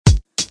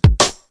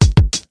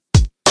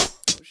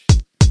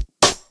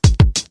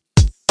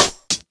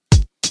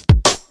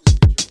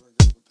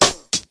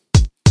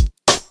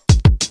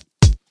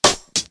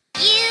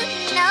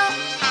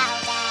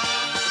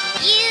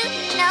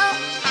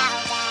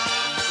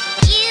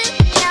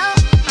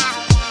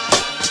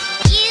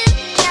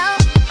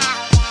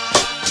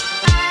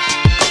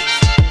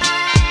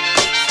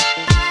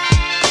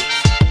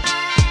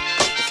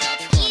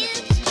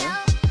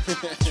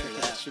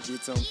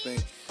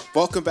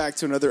Welcome back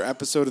to another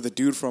episode of the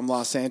Dude from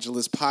Los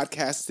Angeles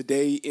podcast.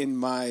 Today in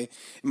my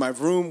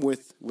room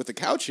with a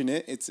couch in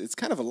it. It's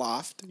kind of a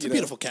loft. It's a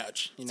beautiful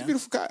couch. It's a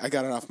beautiful couch. I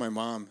got it off my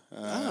mom.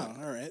 All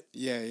right.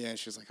 Yeah.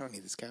 She was like, I don't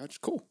need this couch.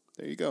 Cool.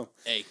 There you go.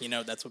 Hey,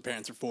 that's what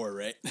parents are for,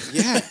 right?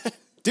 Yeah.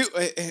 Dude,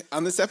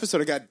 on this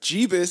episode, I got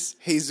Jeebus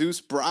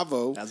Jesus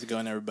Bravo. How's it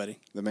going, everybody?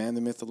 The man,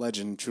 the myth, the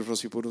legend.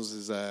 Churros y Puros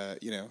is,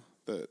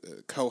 the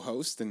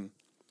co-host, and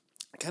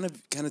kind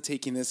of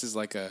taking this as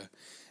like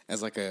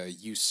a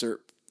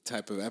usurp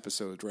type of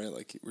episode, right?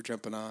 Like we're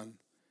jumping on,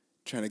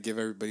 trying to give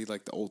everybody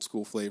like the old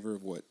school flavor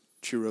of what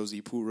Churros y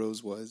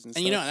Puros was, and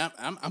stuff.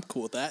 I'm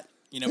cool with that.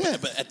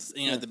 But at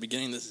the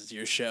beginning, this is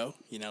your show.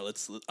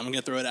 I'm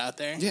gonna throw it out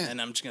there,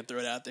 and I'm just gonna throw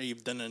it out there.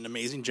 You've done an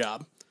amazing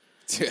job.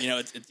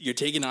 You're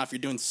taking off. You're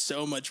doing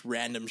so much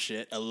random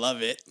shit. I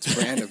love it. It's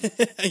random.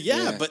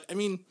 Yeah, but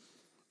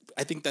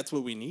I think that's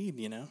what we need.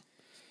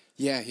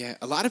 Yeah.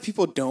 A lot of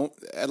people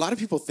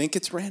think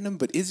it's random,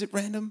 but is it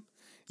random?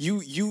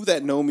 You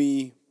that know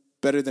me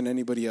better than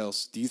anybody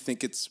else, do you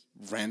think it's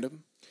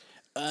random?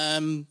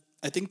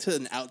 I think to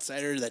an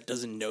outsider that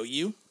doesn't know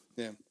you,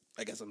 yeah.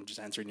 I guess I'm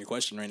just answering your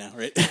question right now,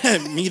 right?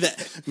 me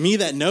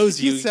that knows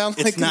you,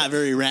 it's not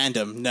very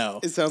random. No,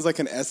 it sounds like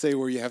an essay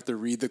where you have to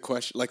read the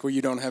question, like where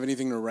you don't have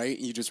anything to write,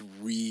 and you just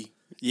reword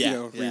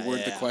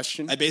the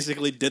question. I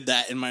basically did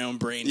that in my own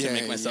brain to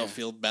make myself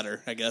feel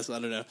better. I guess I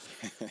don't know.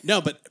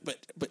 No, but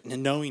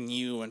knowing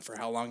you and for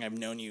how long I've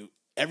known you,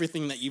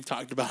 everything that you've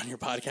talked about on your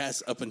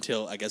podcast up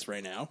until I guess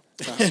right now,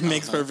 it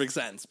makes perfect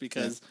sense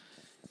because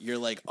you're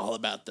like all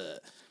about the.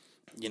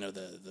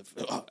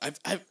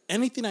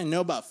 Anything I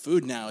know about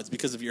food now, it's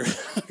because of your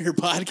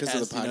podcast. Because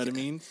of the podcast. You know what I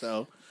mean?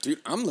 So,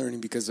 dude, I'm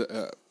learning because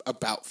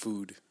about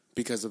food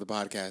because of the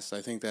podcast.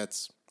 I think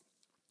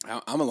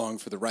I'm along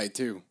for the ride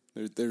too.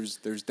 There's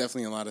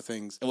definitely a lot of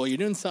things. Well, you're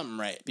doing something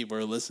right. People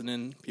are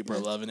listening. People are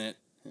loving it.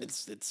 Yeah.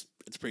 It's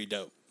pretty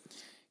dope.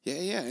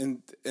 Yeah,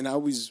 and I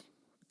always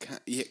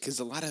because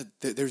a lot of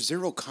there's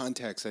zero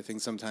context. I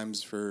think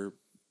sometimes for.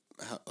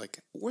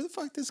 Where the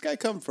fuck this guy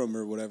come from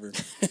or whatever.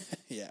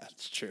 Yeah,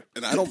 it's true.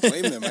 And I don't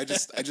blame them. I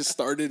just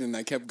started and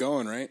I kept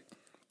going, right?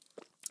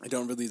 I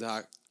don't really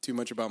talk too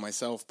much about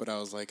myself, but I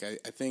was like, I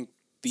think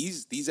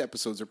these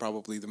episodes are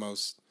probably the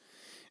most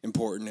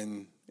important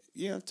and,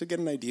 to get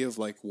an idea of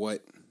like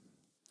what's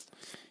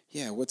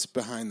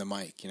behind the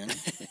mic,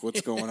 like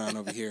what's going on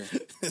over here.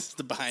 Is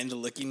the behind the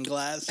looking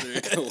glass?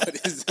 Or?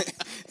 What is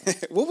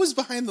it? What was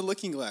behind the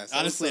looking glass?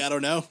 Honestly, I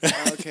don't know.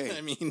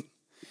 Okay.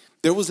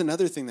 There was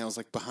another thing that was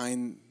like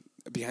behind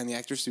the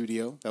actor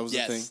studio. That was the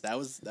thing. That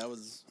was.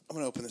 I'm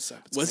gonna open this up.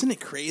 Wasn't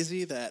it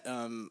crazy that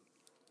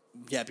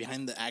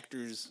behind the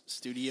actor's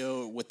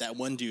studio with that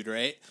one dude,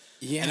 right?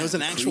 Yeah, and it was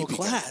an actual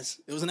class.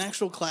 Guy. It was an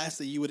actual class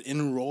that you would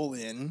enroll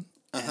in.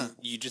 And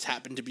you just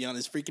happened to be on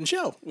his freaking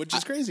show, which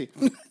is crazy.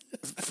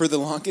 For the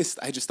longest,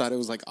 I just thought it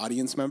was like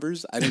audience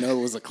members. I didn't know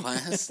it was a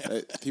class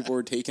that people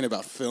were taking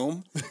about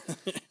film,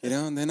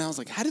 And then I was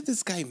like, how did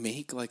this guy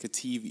make like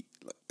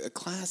a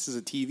class as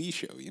a TV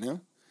show,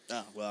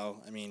 Oh, well,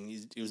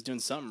 he was doing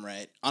something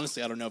right.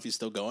 Honestly, I don't know if he's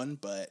still going,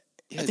 but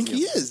I think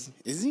he is.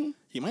 Is he?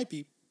 He might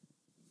be.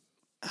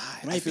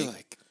 I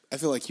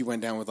feel like he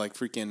went down with like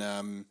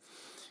freaking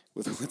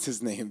with what's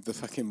his name, the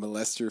fucking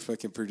molester,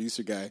 fucking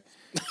producer guy.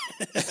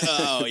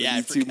 Oh yeah,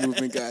 the YouTube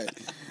movement guy.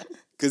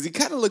 Because he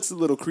kind of looks a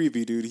little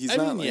creepy, dude. He's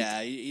not. Like,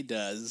 yeah, he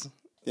does.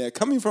 Yeah,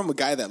 coming from a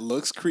guy that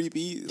looks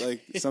creepy,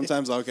 like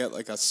sometimes I'll get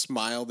like a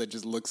smile that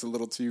just looks a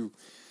little too.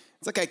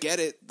 It's like I get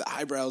it. The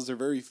eyebrows are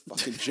very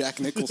fucking Jack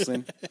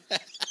Nicholson. I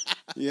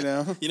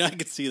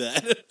could see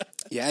that.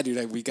 Yeah,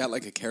 dude. We got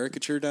like a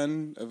caricature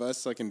done of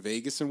us like in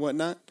Vegas and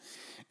whatnot.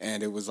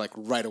 And it was like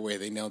right away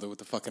they nailed it with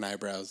the fucking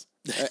eyebrows.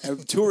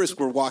 Tourists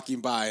were walking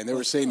by and they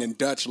were saying in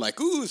Dutch like,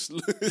 "Ooh,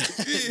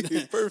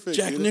 perfect."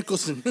 Jack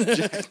Nicholson.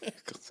 Jack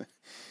Nicholson.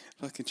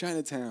 Fucking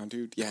Chinatown,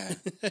 dude. Yeah.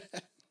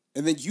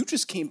 And then you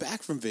just came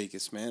back from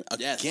Vegas, man.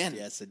 Again.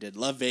 Yes, I did.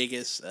 Love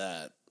Vegas.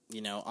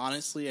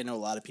 Honestly, I know a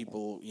lot of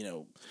people,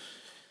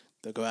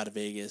 they'll go out of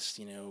Vegas,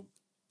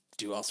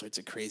 do all sorts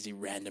of crazy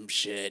random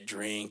shit,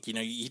 drink.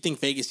 You think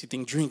Vegas, you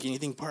think drinking, you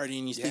think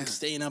partying, you think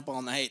staying up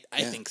all night.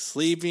 I think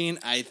sleeping.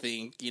 I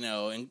think,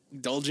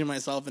 indulging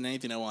myself in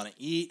anything I want to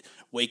eat,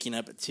 waking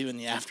up at 2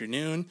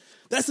 p.m.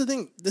 That's the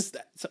thing.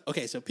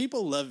 So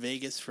people love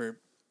Vegas for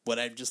what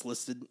I've just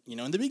listed,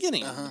 in the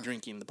beginning, the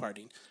drinking, the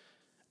partying.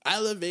 I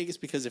love Vegas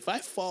because if I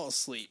fall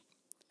asleep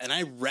and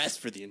I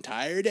rest for the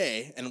entire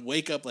day and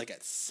wake up like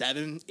at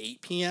 7,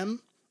 8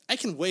 p.m., I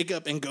can wake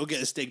up and go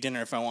get a steak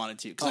dinner if I wanted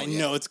to because I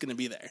know it's going to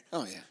be there.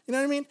 Oh, yeah. You know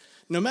what I mean?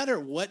 No matter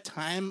what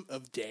time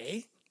of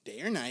day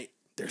or night,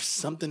 there's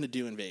something to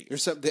do in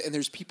Vegas.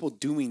 There's people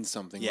doing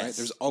something, right?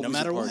 There's always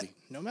a party.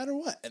 No matter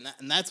what.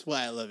 And that's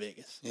why I love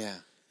Vegas. Yeah.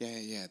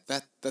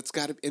 That's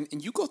got to...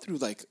 And you go through,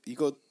 like... You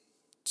go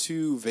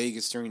to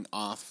Vegas during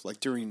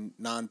during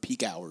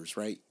non-peak hours,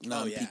 right?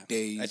 Non-peak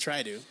days. I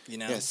try to,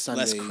 less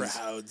Sundays.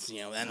 crowds,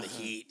 and the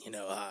heat,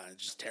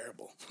 just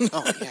terrible.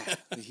 Oh yeah,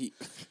 the heat.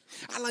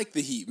 I like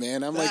the heat,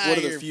 man. I'm like one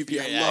of the few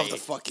people. I love the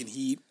fucking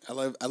heat. I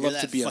love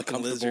to be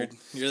uncomfortable. Lizard.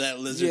 You're that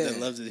lizard that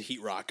loves the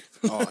heat rock.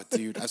 Oh,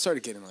 dude, I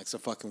started getting like some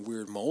fucking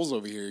weird moles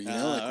over here.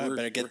 I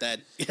better get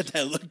that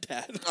looked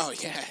at. Oh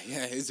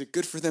yeah. Is it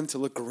good for them to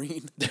look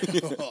green?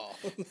 Oh.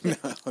 No,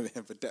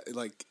 man, but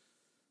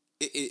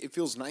it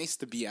feels nice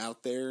to be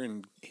out there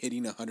and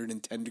hitting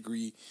 110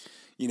 degree,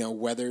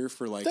 weather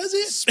for like Does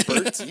it?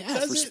 spurts. Yeah,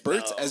 Does for it?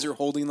 spurts No. as you're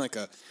holding like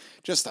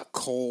just a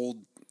cold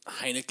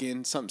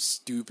Heineken, something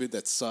stupid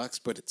that sucks,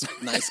 but it's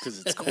nice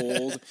because it's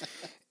cold,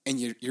 and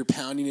you're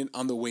pounding it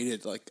on the way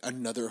to like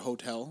another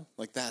hotel.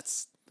 Like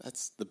that's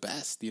the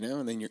best,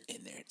 And then you're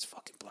in there, it's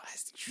fucking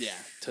blasting. Yeah,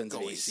 tons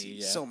of AC.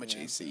 Yeah. So much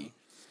AC.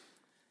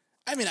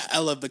 I mean, I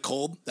love the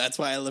cold. That's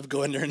why I love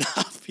going during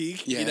off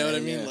peak. Yeah, you know what I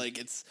mean? yeah. Like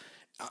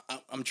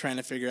I'm trying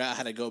to figure out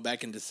how to go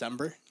back in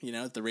December.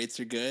 If the rates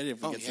are good,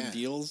 if we get some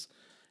deals,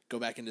 go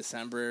back in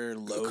December.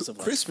 Lows of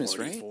like Christmas,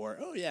 44. Right?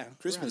 Oh yeah,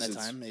 Christmas around that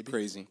is time maybe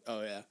crazy.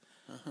 Oh yeah.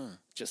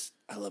 Just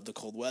I love the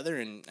cold weather,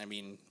 and I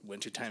mean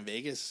wintertime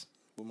Vegas.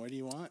 What more do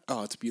you want?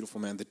 Oh, it's beautiful,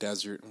 man. The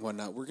desert and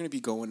whatnot. We're going to be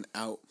going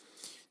out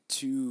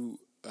to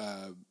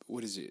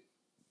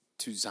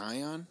to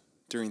Zion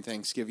during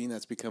Thanksgiving.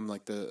 That's become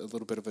like a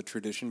little bit of a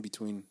tradition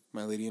between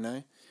my lady and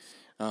I.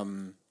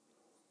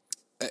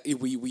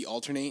 We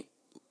alternate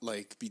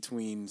like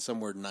between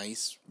somewhere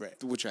nice,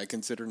 right, which I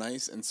consider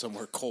nice, and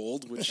somewhere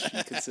cold, which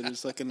she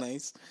considers fucking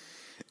nice.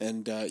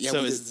 And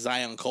so is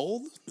Zion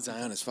cold?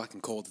 Zion is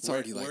fucking cold. It's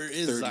already like where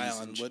is 30s.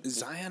 Zion?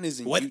 Zion is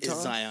in What Utah.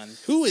 is Zion?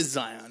 Who is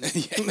Zion?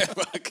 Yeah,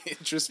 fucking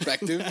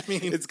introspective. I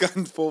mean, it's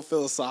gotten full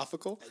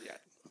philosophical.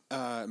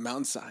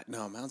 Mount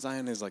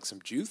Zion is like some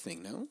Jew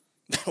thing, no?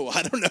 No,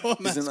 I don't know.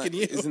 I'm asking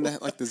you. Isn't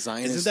that like the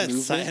Zionist Isn't that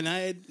movement?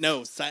 cyanide?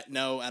 No,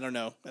 no, I don't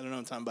know. I don't know what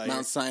I'm talking about.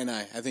 Mount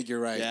Sinai. I think you're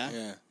right.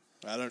 Yeah?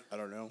 I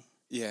don't know.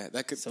 Yeah,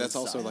 that's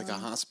also like a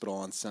hospital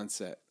on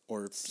Sunset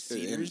or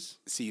Cedars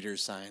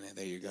Sinai.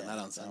 There you go. Yeah, not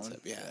on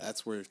Sunset. Yeah,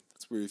 that's where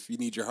if you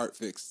need your heart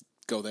fixed,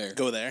 go there.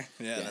 Go there.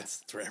 Yeah,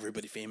 that's where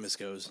everybody famous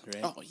goes,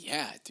 right? Oh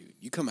yeah, dude.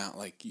 You come out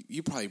like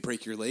you probably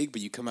break your leg,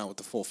 but you come out with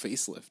the full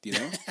facelift, Your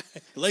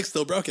leg's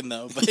still broken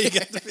though, but you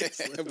got the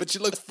facelift. But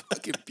you look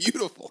fucking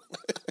beautiful.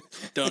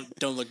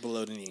 Don't look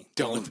below the knee.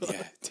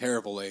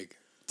 Terrible leg.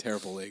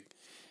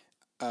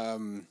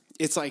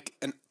 It's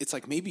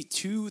like maybe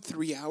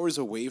 2-3 hours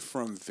away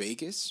from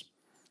Vegas.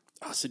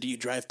 Oh, so do you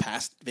drive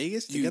past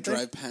Vegas? You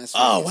drive past.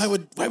 Oh,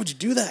 Vegas. why would you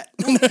do that?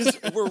 No, because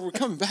we're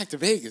coming back to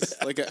Vegas.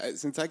 Like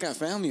since I got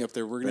family up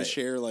there, we're gonna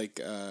share like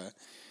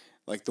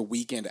the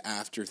weekend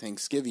after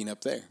Thanksgiving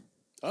up there.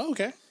 Oh,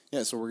 okay.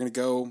 Yeah, so we're gonna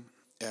go.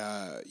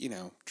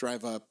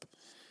 Drive up,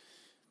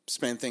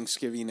 spend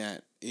Thanksgiving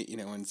at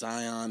in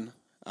Zion.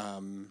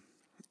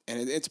 And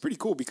it's pretty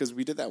cool because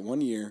we did that one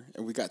year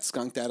and we got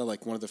skunked out of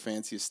like one of the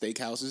fanciest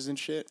steakhouses and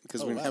shit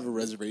because we didn't have a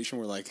reservation.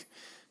 We're like,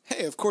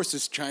 hey, of course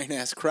this giant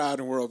ass crowd,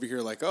 and we're over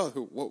here like, oh,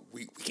 what,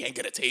 we can't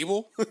get a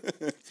table?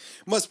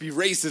 Must be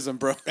racism,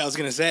 bro. I was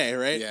gonna say,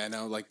 right? Yeah,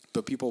 no, like,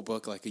 but people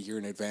book like a year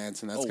in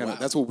advance, and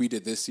that's what we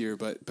did this year.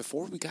 But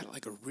before we got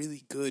like a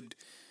really good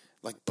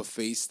like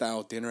buffet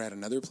style dinner at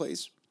another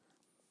place.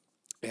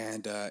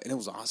 And it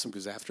was awesome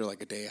because after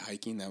like a day of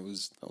hiking, that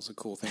was a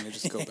cool thing to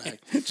just go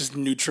back, just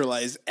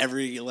neutralize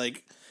every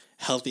like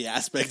healthy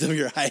aspect of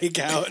your hike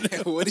out.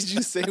 What did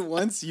you say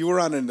once? You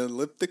were on an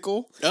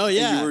elliptical. Oh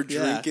yeah, you were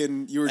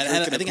drinking. You were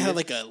drinking. I think I had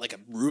like a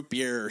root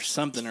beer or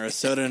something or a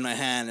soda in my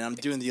hand, and I'm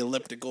doing the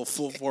elliptical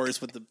full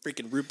force with the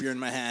freaking root beer in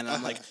my hand. And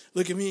I'm like,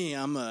 look at me,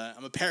 I'm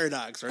a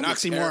paradox or an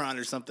oxymoron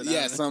or something.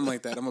 Yeah, something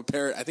like that. I'm a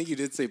I think you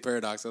did say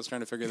paradox. I was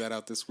trying to figure that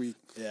out this week.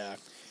 Yeah.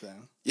 So.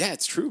 Yeah,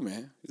 it's true,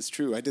 man. It's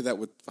true. I did that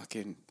with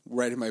fucking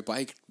riding my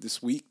bike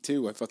this week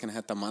too. I fucking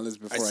had tamales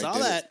before I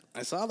did it.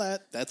 I saw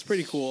that. That's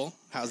pretty cool.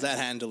 How's that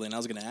handling? I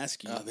was going to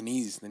ask you. The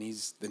knees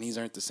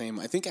aren't the same.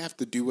 I think I have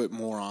to do it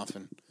more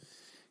often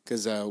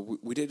because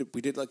we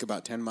did like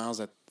about 10 miles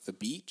at the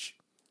beach.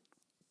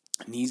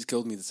 Knees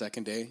killed me the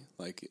second day.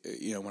 Like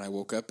when I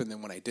woke up, and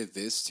then when I did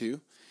this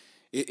too,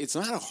 it's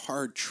not a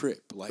hard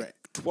trip. Like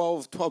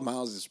 12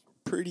 miles is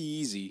pretty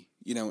easy.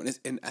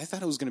 And I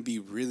thought it was going to be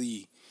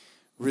really,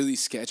 really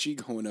sketchy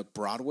going up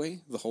Broadway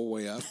the whole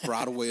way up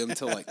Broadway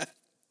until like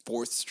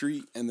 4th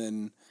Street and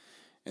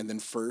then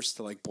first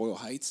to like Boyle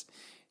Heights.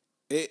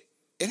 It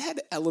had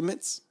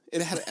elements.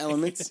 There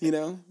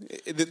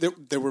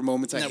were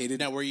moments I hated.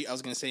 Now, I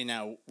was going to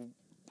say,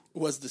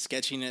 was the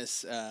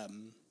sketchiness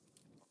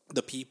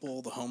the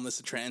people, the homeless,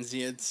 the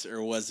transients,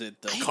 or was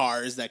it the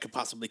cars that could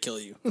possibly kill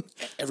you?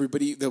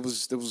 Everybody, there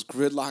was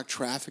gridlock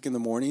traffic in the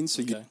morning,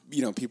 so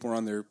people were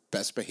on their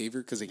best behavior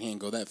because they can't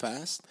go that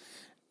fast.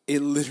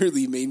 It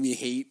literally made me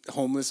hate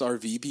homeless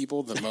RV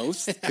people the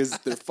most because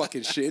their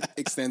fucking shit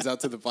extends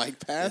out to the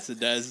bike path. Yes, it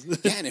does.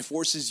 Yeah, and it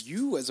forces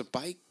you as a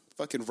bike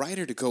fucking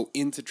rider to go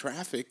into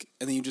traffic,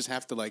 and then you just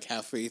have to like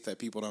have faith that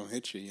people don't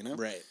hit you.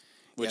 Right?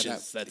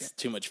 That's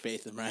too much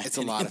faith in my opinion.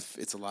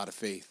 It's a lot of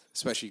faith,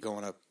 especially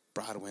going up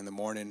Broadway in the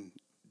morning.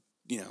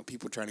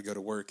 people trying to go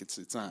to work.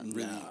 It's not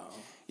really. No.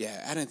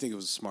 Yeah, I didn't think it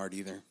was smart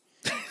either.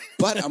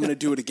 But I'm gonna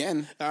do it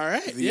again. All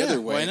right, the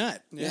other way. Why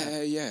not?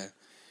 Yeah.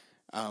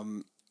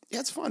 Yeah,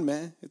 it's fun,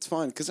 man. It's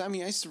fun because I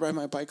used to ride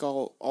my bike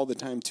all the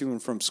time to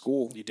and from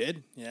school. You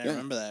did? Yeah, I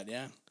remember that.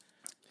 Yeah.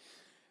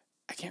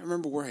 I can't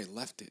remember where I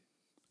left it.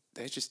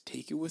 Did I just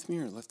take it with me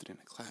or left it in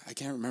a class? I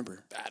can't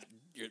remember.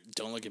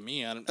 Don't look at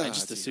me. I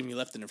just assume you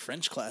left it in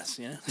French class.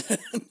 Yeah.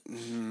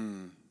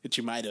 Which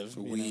you might have.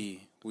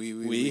 Oui.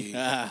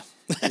 Ah.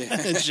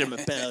 Je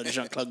m'appelle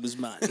Jean-Claude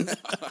Guzman.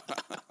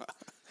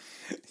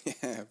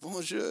 Yeah.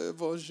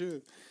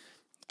 Bonjour.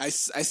 I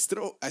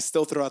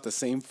still throw out the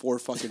same 4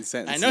 fucking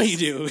sentences. I know you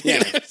do.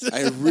 Yeah.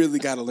 I really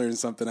got to learn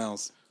something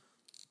else.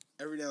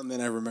 Every now and then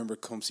I remember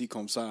comme ci,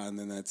 comme ça, and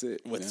then that's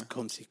it. What's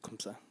comme ci, comme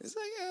ça? It's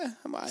like, yeah,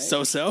 I'm all right.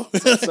 So?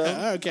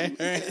 Okay.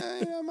 All right.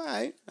 Yeah, I'm all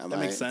right. That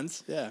makes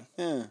sense. Yeah.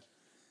 Yeah.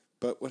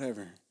 But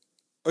whatever.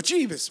 Oh,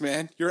 Jeebus,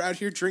 man. You're out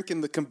here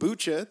drinking the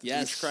kombucha.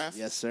 Yes. Boochcraft.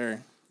 Yes,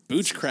 sir.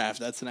 Boochcraft.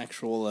 That's an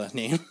actual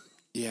name.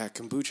 Yeah,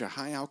 kombucha.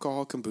 High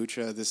alcohol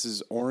kombucha. This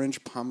is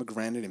orange,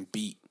 pomegranate, and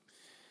beet.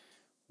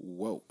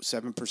 Whoa.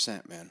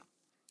 7%, man.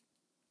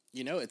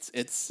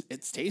 It's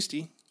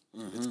tasty.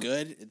 Mm-hmm. It's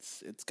good.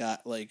 It's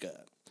got like a...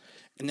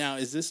 Now,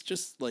 is this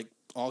just like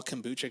all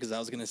kombucha? Because I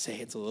was going to say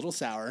it's a little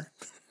sour.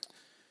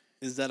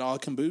 Is that all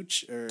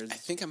kombucha? Or I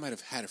think I might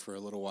have had it for a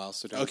little while,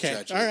 so don't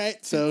judge all it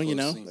right. too So,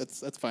 closely.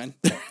 that's fine.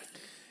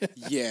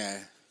 Yeah.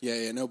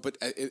 No, but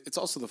it's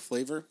also the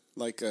flavor,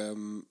 like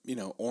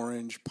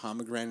orange,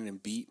 pomegranate,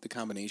 and beet. The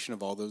combination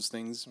of all those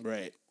things,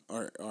 Right.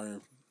 are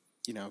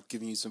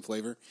giving you some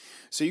flavor.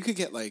 So you could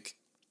get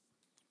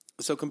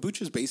so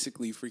kombucha is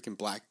basically freaking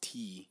black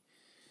tea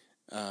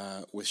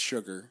with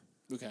sugar.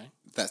 Okay.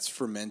 That's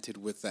fermented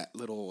with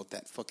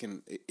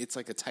it's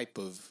like a type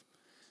of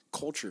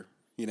culture,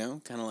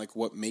 kind of like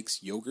what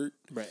makes yogurt.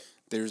 Right.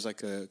 There's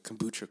like a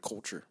kombucha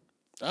culture.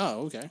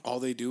 Oh, okay. All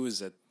they do is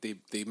that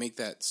they make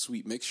that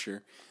sweet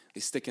mixture,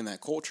 they stick in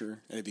that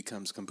culture, and it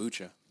becomes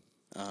kombucha.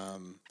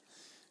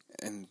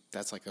 And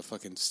that's like a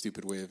fucking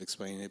stupid way of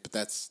explaining it, but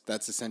that's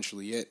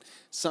essentially it.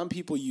 Some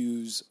people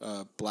use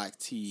black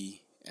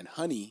tea and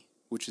honey,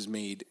 which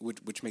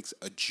makes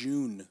a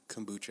June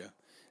kombucha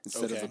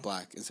instead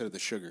of the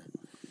sugar.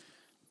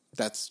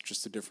 That's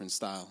just a different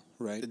style,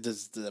 right?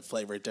 Does the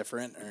flavor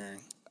different or?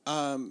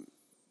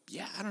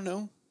 Yeah, I don't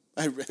know.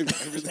 I really,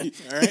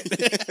 All right.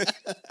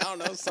 I don't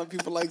know. Some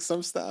people like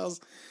some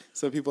styles,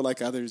 some people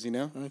like others.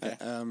 Okay.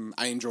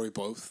 I enjoy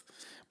both,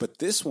 but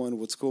this one,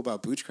 what's cool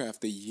about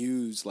Boochcraft, they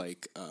use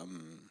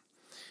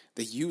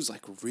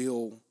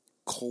real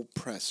cold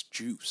pressed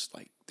juice.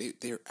 Like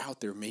they're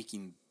out there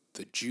making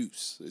the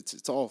juice.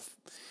 It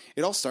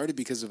all started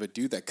because of a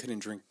dude that couldn't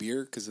drink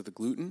beer because of the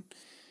gluten,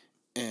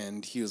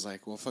 and he was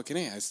like, "Well, fucking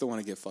A, I still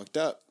want to get fucked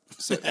up."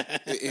 So,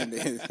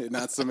 in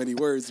not so many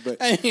words, but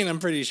I'm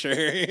pretty sure.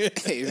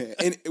 hey,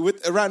 and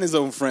around his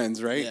own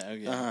friends, right?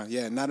 Yeah.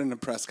 Yeah, not in a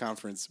press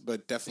conference,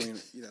 but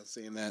definitely,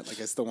 saying that like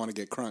I still want to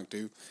get crunk,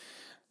 dude.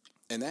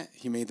 And that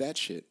he made that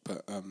shit,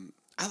 but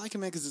I like it,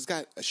 man, because it's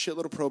got a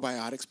shitload of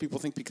probiotics. People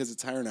think because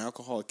it's higher in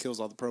alcohol, it kills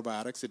all the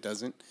probiotics. It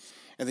doesn't.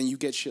 And then you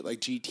get shit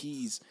like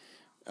GTs,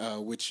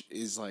 which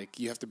is like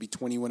you have to be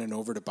 21 and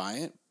over to buy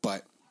it,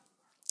 but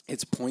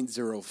it's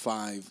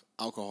 0.05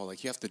 alcohol.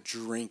 Like you have to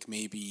drink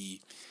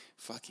maybe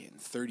fucking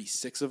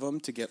 36 of them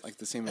to get like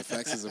the same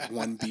effects as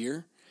one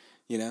beer.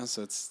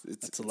 So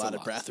it's a lot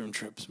of bathroom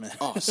trips, man.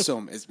 Oh,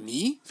 is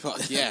me?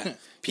 Fuck yeah,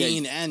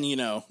 peeing and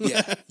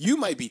yeah, you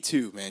might be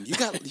too, man. You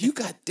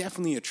got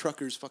definitely a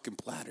trucker's fucking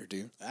bladder,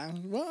 dude.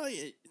 Well,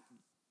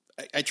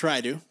 I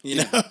try to,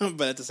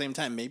 but at the same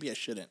time, maybe I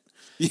shouldn't.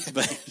 Yeah,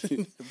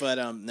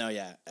 but no,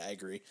 yeah, I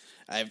agree.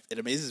 It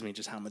amazes me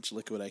just how much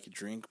liquid I could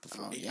drink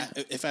before. Oh, yeah.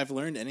 If I've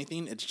learned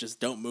anything, it's just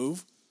don't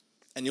move,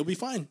 and you'll be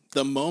fine.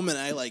 The moment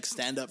I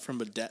stand up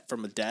from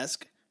a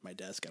desk. My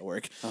desk at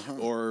work,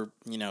 or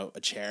a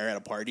chair at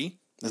a party,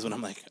 is when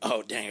I'm like,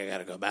 oh dang, I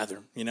gotta go to the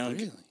bathroom.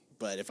 Really?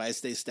 But if I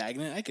stay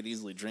stagnant, I could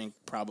easily drink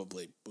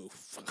probably,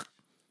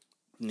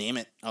 name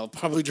it, I'll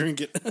probably drink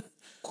it.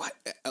 What?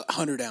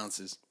 100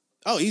 ounces?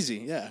 Oh, easy,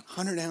 yeah.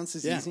 100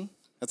 ounces, Yeah. easy.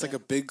 That's like a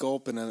big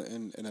gulp and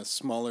a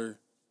smaller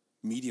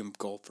medium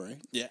gulp, right?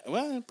 Yeah,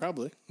 well,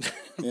 probably.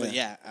 But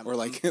yeah, or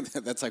like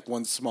that's like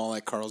one small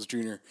like Carl's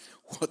Jr.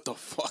 What the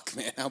fuck,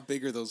 man? How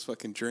big are those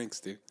fucking drinks,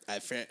 dude? I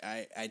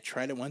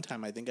tried it one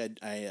time. I think I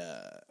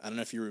don't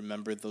know if you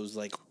remember those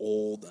like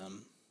old,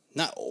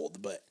 not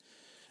old, but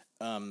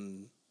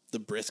the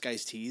brisk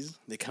iced teas.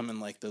 They come in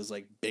like those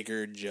like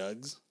bigger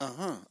jugs.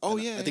 Oh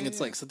yeah. I think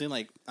it's like something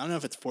like I don't know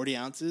if it's 40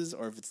 ounces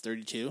or if it's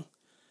 32.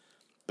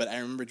 But I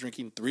remember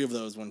drinking 3 of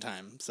those one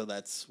time. So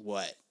that's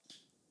what.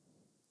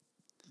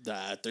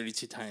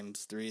 32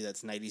 times 3,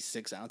 that's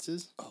 96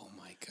 ounces. Oh,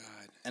 my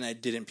God. And I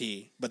didn't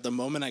pee. But the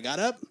moment I got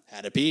up,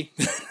 had to pee.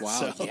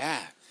 Wow, So- yeah.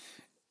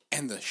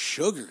 And the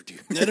sugar,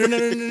 dude.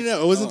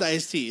 No. It wasn't the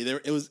iced tea.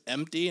 It was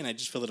empty, and I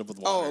just filled it up with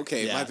water. Oh,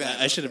 okay, Yeah, my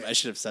bad. I should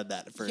have said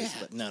that at first, Yeah.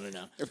 but no.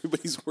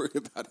 Everybody's worried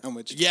about how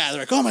much. Yeah,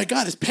 they're like, oh my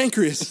God, it's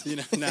pancreas.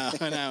 No,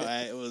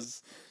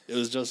 it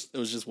It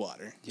was just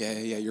water. Yeah,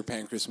 yeah. Your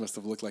pancreas must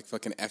have looked like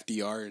fucking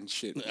FDR and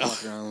shit,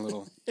 walking around a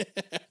little,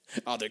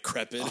 All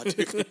decrepit.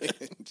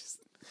 just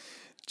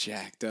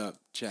jacked up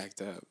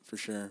for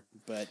sure.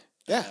 But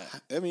yeah,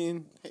 I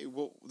mean, hey,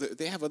 well,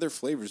 they have other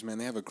flavors, man.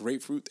 They have a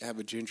grapefruit, they have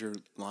a ginger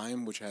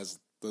lime, which has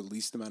the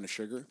least amount of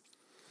sugar.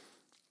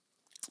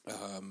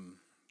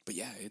 But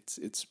yeah,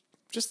 it's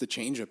just the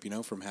change up,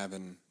 from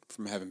having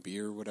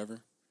beer or whatever.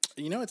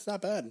 It's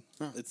not bad.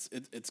 Huh.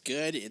 It's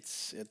good.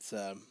 It's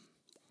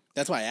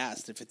that's why I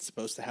asked if it's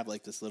supposed to have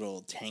like this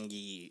little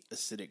tangy,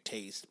 acidic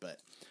taste, but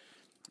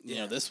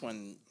this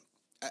one,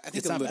 I think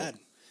it's not bad.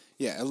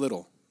 Yeah, a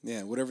little.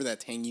 Yeah, whatever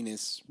that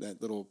tanginess,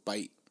 that little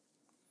bite.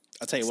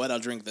 I'll tell you what, I'll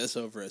drink this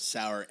over a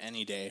sour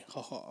any day.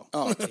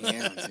 Oh,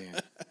 damn.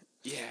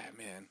 Yeah,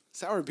 man.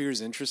 Sour beer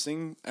is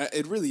interesting.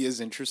 It really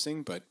is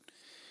interesting, but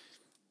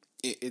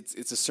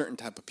it's a certain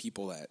type of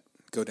people that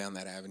go down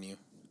that avenue.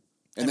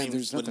 And then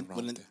there's nothing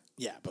wrong with it.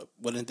 Yeah, but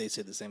wouldn't they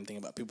say the same thing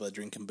about people that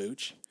drink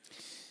kombucha?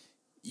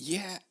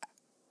 Yeah.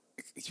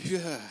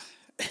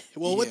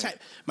 Well, what type?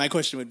 My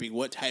question would be,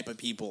 what type of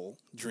people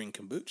drink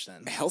kombucha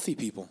then? Healthy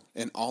people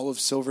in all of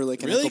Silver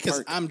Lake and really? Echo Park.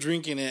 Because I'm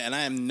drinking it and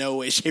I am no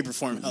way, shape, or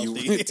form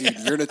healthy. Dude,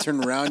 you're gonna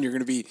turn around. I'm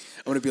gonna be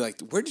like,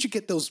 where did you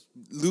get those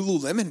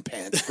Lululemon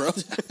pants, bro?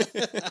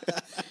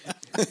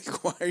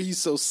 Like, why are you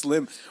so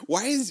slim?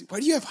 Why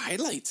do you have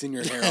highlights in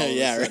your hair? All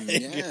Yeah, of a sudden?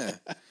 right. Yeah,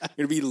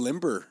 you're gonna be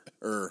limber,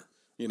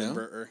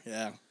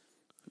 Yeah.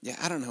 Yeah,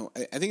 I don't know.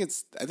 I think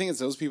it's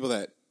those people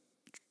that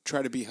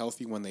try to be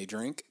healthy when they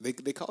drink. They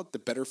call it the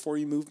better for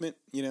you movement,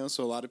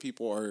 So a lot of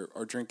people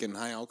are drinking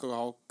high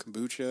alcohol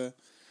kombucha.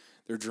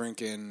 They're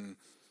drinking,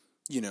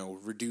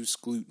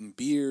 reduced gluten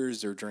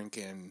beers. They're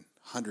drinking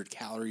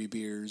 100-calorie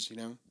beers,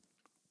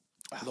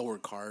 lower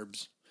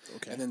carbs.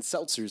 Okay. And then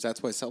seltzers.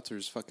 That's why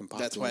seltzers fucking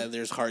popular. That's why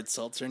there's hard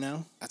seltzer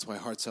now? That's why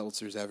hard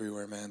seltzers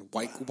everywhere, man.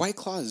 White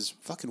Claw is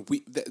fucking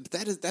weak.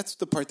 That's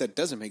the part that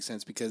doesn't make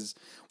sense, because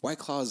White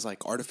Claw is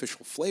like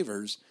artificial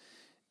flavors,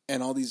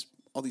 and all these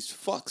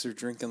fucks are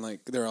drinking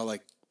like, they're all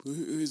like,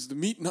 is the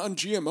meat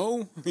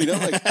non-GMO?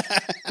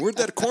 Like, where'd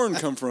that corn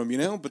come from?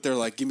 But they're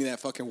like, give me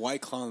that fucking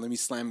White Claw and let me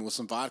slam it with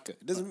some vodka.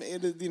 It doesn't,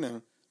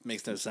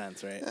 Makes no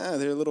sense, right?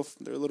 they're a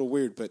little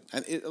weird, but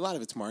a lot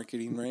of it's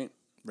marketing, right?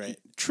 Right. It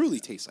truly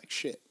tastes like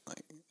shit.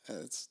 Like,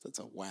 that's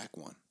a whack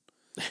one.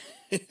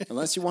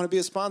 Unless you want to be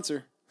a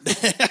sponsor.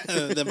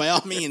 Then by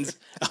all means,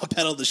 I'll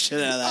peddle the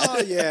shit out of that.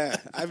 Oh yeah,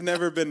 I've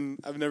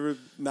never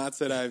not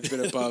said I've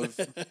been above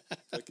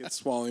fucking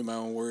swallowing my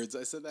own words.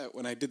 I said that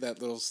when I did that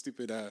little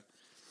stupid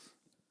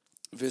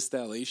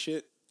Vista LA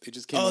shit. They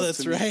just came. Oh,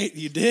 that's right,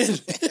 you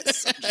did.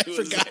 I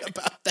forgot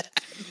about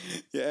that.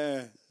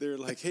 Yeah, they were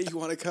like, "Hey, you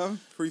want to come?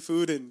 Free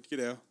food and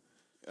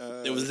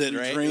it was it,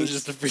 right? Drinks. It was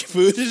just the free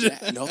food.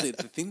 No, the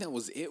thing that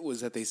was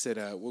that they said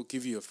we'll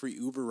give you a free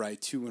Uber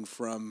ride to and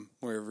from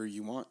wherever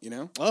you want.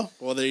 Oh,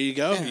 well, there you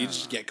go. Yeah. You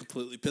just get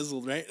completely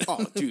pizzled, right?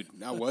 Oh, dude,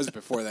 I was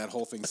before that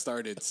whole thing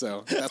started.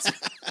 So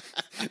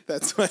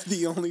that's why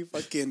the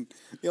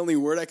only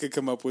word I could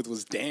come up with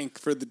was dank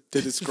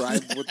to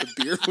describe what the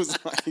beer was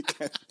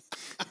like.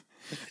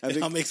 I think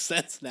it all makes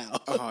sense now.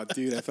 Oh,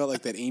 dude, I felt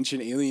like that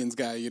Ancient Aliens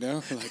guy, like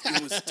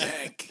it was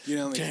dank,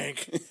 like,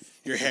 Dank.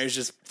 Your hair's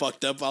just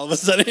fucked up all of a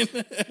sudden.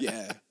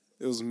 Yeah,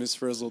 it was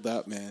misfrizzled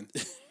up, man.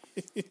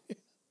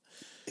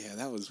 Yeah,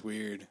 that was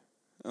weird.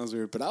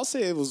 But I'll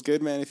say it was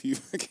good, man. If you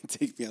can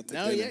take me out to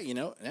dinner.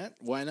 Yeah,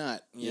 why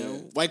not? You know,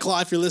 White Claw,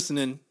 if you're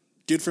listening,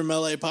 Dude from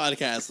LA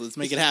podcast. Let's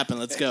make it happen.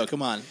 Let's go.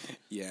 Come on.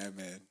 Yeah,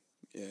 man.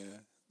 Yeah.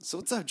 So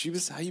what's up,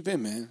 Jeebus? How you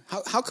been, man?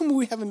 How come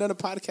we haven't done a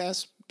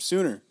podcast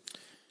sooner?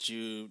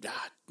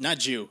 Not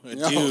Jew,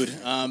 No. dude.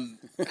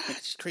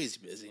 Just crazy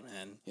busy,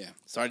 man. Yeah.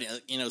 Starting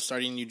a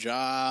new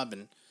job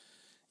and,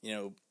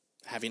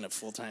 having a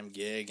full-time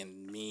gig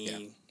and me.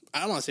 Yeah.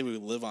 I don't want to say we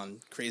live on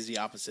crazy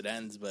opposite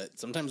ends, but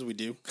sometimes we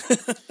do.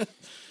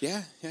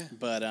 Yeah.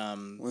 But,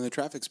 when the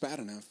traffic's bad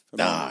enough.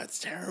 it's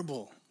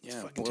terrible. It's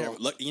Yeah, fucking well-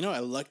 terrible. Look, I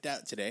lucked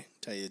out today,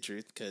 tell you the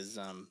truth, because,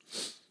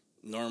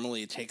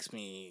 normally it takes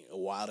me a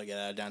while to get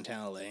out of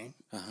downtown LA.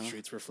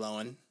 Streets were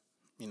flowing.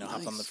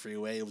 Hop on the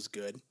freeway. It was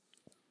good.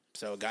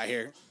 So got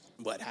here,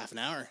 half an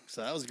hour? So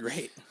that was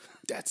great.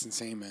 That's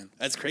insane, man.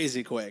 That's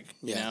crazy quick,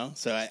 you Yeah. know?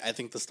 So I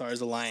think the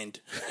stars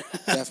aligned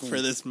Definitely.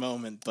 for this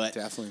moment. But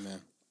Definitely,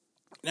 man.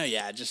 no,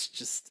 yeah,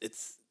 just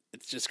it's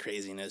just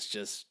craziness.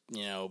 Just,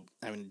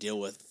 having to deal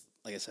with,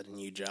 like I said, a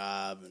new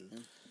job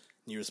and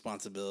new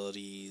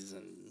responsibilities.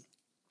 And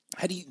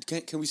How do you,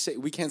 can we say,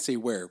 we can't say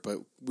where, but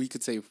we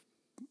could say,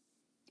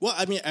 well,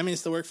 I mean,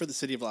 it's the work for the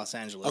city of Los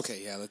Angeles.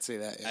 okay, yeah, let's say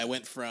that. Yeah. I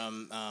went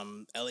from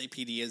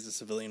LAPD as a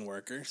civilian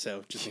worker,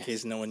 so just in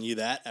case no one knew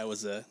that, I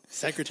was a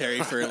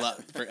secretary for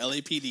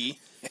LAPD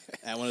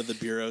at one of the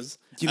bureaus.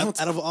 Out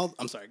of all,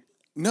 I'm sorry.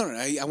 No,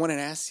 I wanted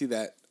to ask you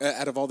that.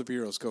 Out of all the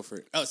bureaus, go for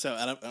it. Oh,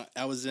 so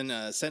I was in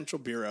a Central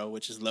Bureau,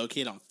 which is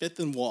located on 5th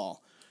and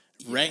Wall,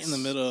 right in the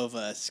middle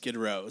of Skid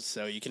Row.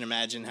 So you can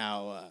imagine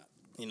how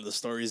the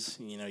stories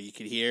you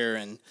could hear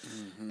and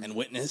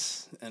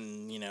witness,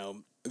 and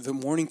The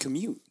morning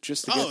commute,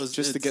 just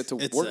to get to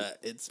work.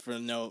 It's for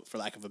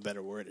lack of a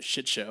better word, a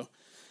shit show.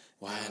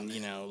 Wow.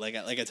 And, like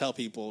I tell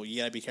people,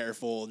 you got to be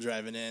careful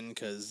driving in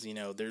because,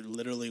 they're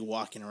literally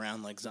walking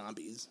around like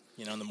zombies,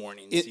 in the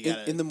mornings.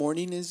 In the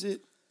morning, is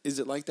it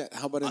like that?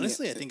 How about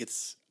honestly, I think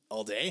it's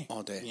all day.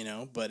 All day.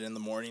 But in the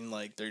morning,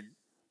 like, they're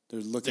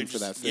looking for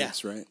that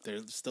fix, right?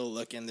 They're still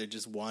looking. They're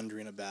just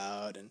wandering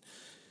about. And,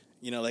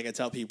 like I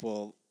tell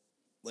people,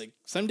 like,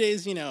 some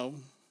days,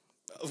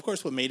 of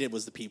course, what made it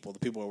was the people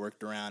who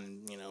worked around,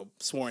 and,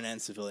 sworn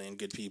and civilian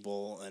good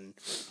people. And,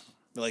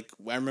 like,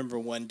 I remember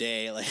one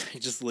day, like,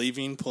 just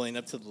leaving, pulling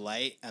up to the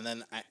light, and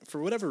then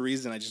for whatever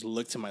reason, I just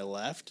looked to my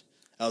left.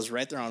 I was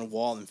right there on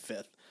Wall and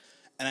 5th.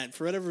 And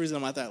for whatever reason,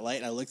 I'm at that light,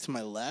 and I looked to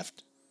my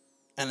left,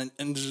 and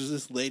there's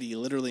this lady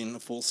literally in a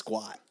full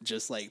squat,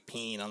 just, like,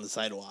 peeing on the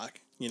sidewalk,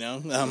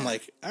 And I'm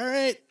like, all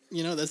right,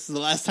 this is the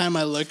last time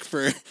I look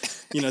for,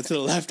 to the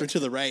left or to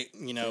the right,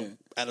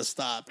 at a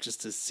stop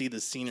just to see the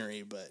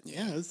scenery. But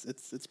yeah,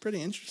 it's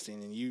pretty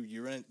interesting, and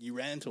you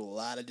ran into a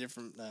lot of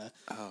different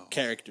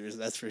characters,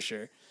 that's for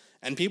sure.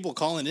 And people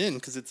calling in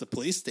because it's a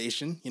police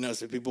station,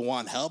 so people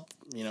want help,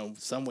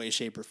 some way,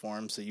 shape, or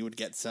form. So you would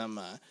get some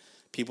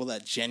people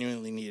that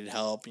genuinely needed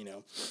help,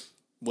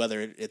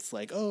 whether it's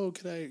like, oh,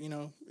 could I,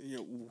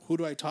 who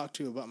do I talk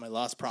to about my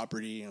lost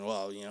property? And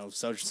well,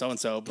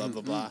 so-and-so, blah,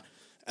 blah, blah.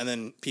 And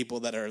then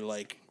people that are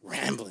like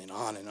rambling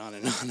on and on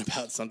and on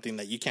about something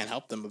that you can't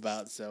help them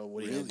about. So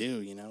what are you going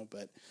to do,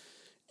 But,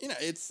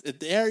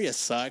 the area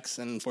sucks.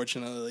 And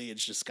unfortunately,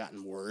 it's just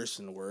gotten worse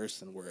and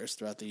worse and worse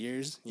throughout the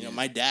years.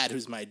 My dad,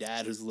 who's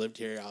lived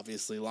here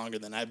obviously longer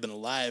than I've been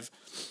alive,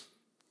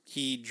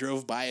 he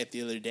drove by it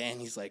the other day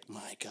and he's like,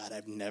 my God,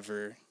 I've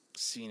never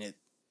seen it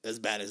as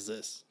bad as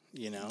this.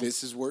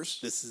 This is worse.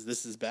 This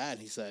is bad.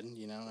 He said,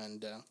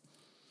 and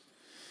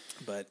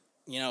but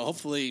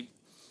hopefully,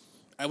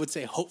 I would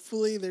say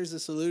hopefully there's a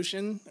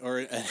solution or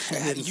an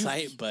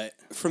insight. But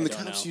from the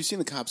cops, you've seen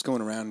the cops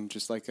going around and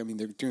just like, they're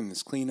doing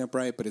this cleanup,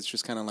 right? But it's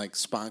just kind of like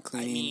spot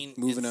cleaning,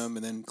 moving them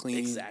and then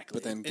cleaning. Exactly.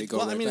 But then they go.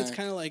 Well, right back. It's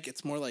kind of like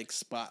it's more like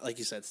spot, like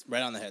you said,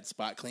 right on the head.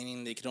 Spot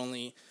cleaning. They could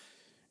only.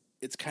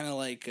 It's kind of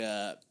like.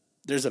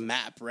 There's a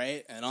map,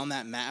 right? And on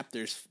that map,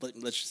 there's,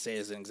 let's just say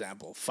as an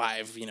example,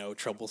 5,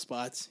 trouble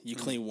spots. You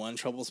clean one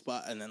trouble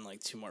spot, and then,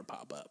 like, 2 more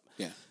pop up.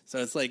 Yeah. So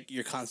it's like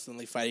you're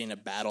constantly fighting a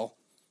battle,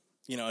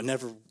 a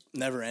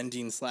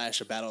never-ending /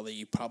 a battle that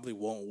you probably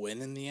won't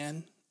win in the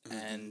end. Mm-hmm.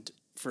 And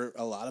for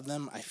a lot of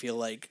them, I feel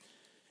like,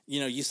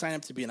 you sign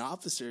up to be an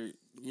officer,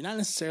 you're not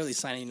necessarily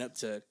signing up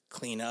to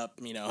clean up,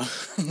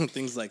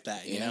 things like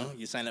that, you know?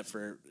 You sign up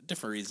for a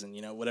different reason,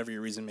 whatever your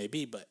reason may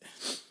be. But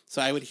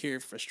so I would hear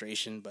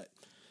frustration, but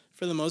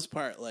for the most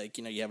part, like,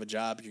 you have a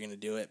job, you're going to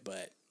do it,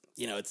 but,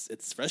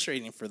 it's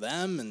frustrating for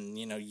them. And,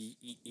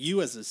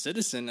 you as a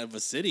citizen of a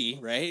city,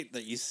 right,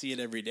 that you see it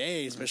every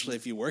day, especially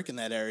if you work in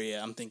that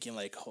area, I'm thinking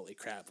like, holy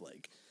crap,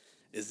 like,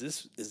 is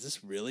this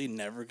really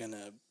never going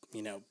to,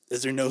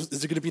 is there going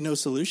to be no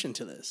solution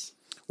to this?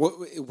 What,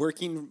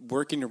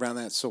 working around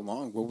that so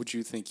long, what would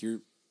you think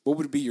what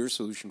would be your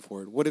solution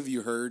for it? What have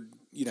you heard,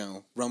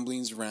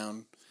 rumblings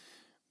around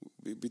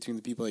between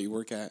the people that you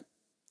work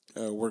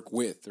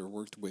with?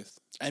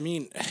 I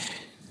mean,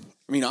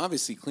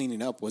 obviously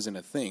cleaning up wasn't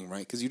a thing,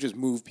 right? Because you just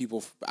move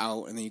people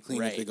out and then you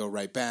clean up, they go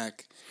right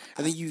back.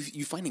 And then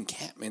you find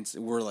encampments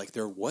where like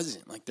there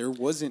wasn't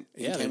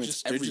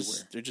encampments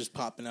everywhere. They're just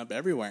popping up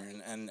everywhere.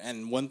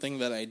 And one thing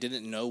that I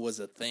didn't know was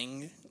a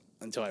thing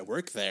until I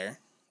worked there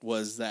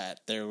was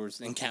that there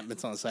was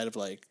encampments on the side of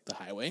like the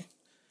highway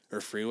or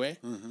freeway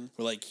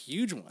were like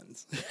huge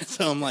ones.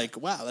 So I'm like,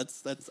 wow,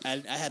 that's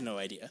I had no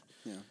idea.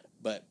 Yeah.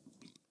 But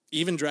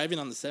even driving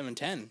on the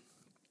 710,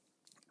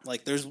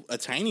 like there's a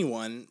tiny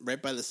one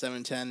right by the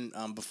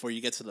 710 before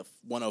you get to the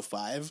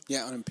 105.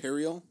 Yeah, on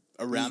Imperial.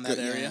 Around that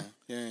area.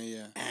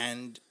 Yeah.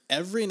 And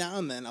every now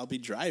and then I'll be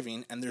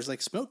driving and there's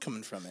like smoke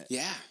coming from it.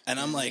 Yeah. And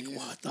I'm like,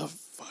 what the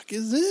fuck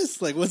is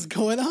this? Like, what's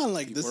going on?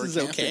 Like, people this is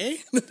camping. Okay?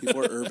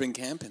 People are urban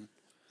camping.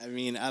 I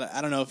mean,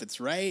 I don't know if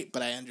it's right,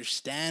 but I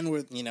understand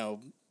where,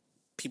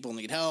 people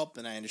need help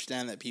and I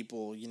understand that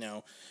people,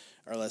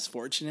 are less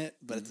fortunate,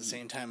 but at the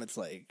same time, it's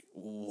like,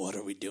 what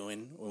are we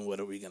doing and what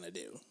are we going to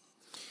do?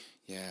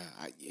 Yeah,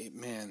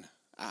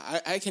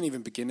 I can't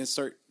even begin to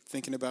start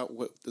thinking about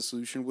what the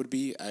solution would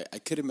be. I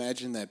could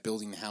imagine that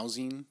building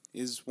housing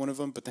is one of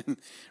them, but then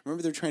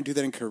remember they're trying to do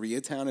that in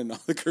Koreatown and all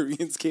the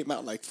Koreans came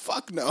out like,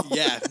 fuck no.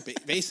 Yeah,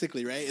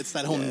 basically, right? It's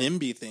that whole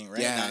NIMBY thing,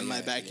 right? Yeah, not in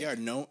my backyard.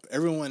 Yeah. No,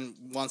 everyone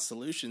wants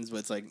solutions, but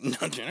it's like, no,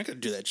 you're not going to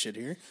do that shit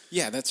here.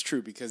 Yeah, that's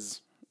true because,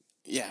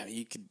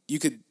 you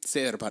could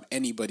say that about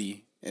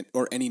anybody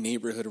or any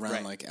neighborhood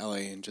around like LA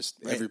and just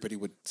everybody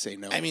would say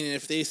no. I mean,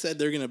 if they said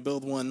they're going to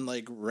build one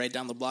like right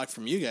down the block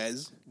from you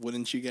guys,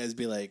 wouldn't you guys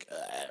be like,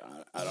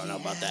 I don't know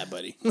about that,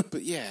 buddy?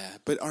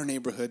 but our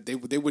neighborhood, they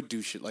would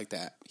do shit like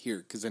that here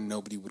because then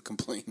nobody would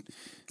complain.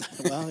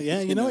 Well,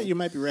 yeah, you know what? You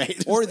might be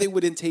right. Or they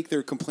wouldn't take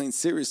their complaints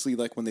seriously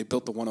like when they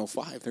built the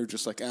 105. They're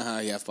just like,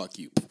 yeah, fuck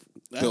you.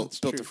 built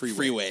the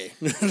freeway. Freeway.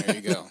 There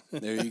you go.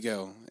 There you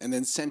go. And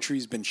then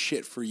Century's been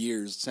shit for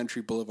years.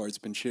 Century Boulevard's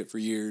been shit for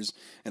years.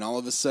 And all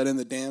of a sudden,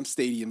 the damn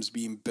stadium's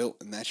being built,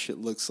 and that shit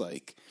looks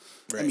like...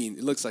 Right. I mean,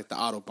 it looks like the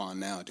Autobahn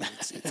now, dude.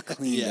 It's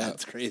cleaned up.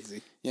 It's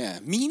crazy. Yeah.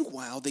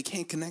 Meanwhile, they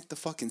can't connect the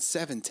fucking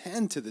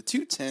 710 to the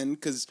 210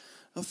 because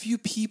a few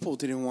people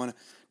didn't want to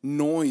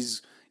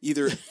noise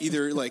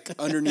either like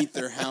underneath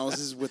their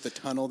houses with a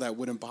tunnel that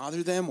wouldn't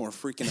bother them, or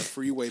freaking a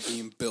freeway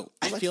being built.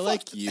 I feel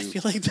like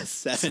the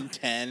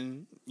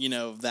 710,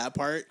 that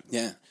part,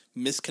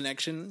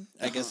 misconnection,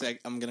 I guess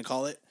I'm gonna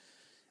call it,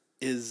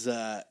 is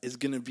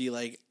gonna be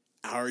like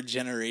our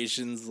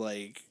generation's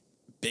like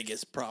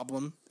biggest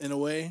problem in a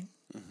way.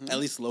 At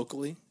least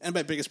locally. And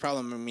by biggest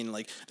problem, I mean,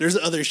 like, there's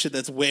other shit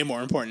that's way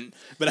more important.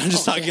 But I'm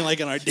just talking, like,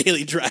 on our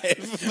daily drive.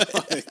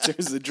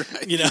 There's a drive.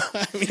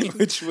 I mean...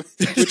 Which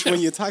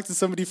when you talk to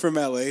somebody from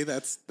LA,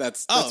 that's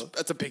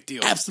a big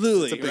deal.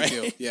 Absolutely. It's a big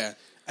deal. Yeah.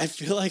 I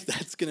feel like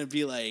that's going to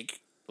be, like,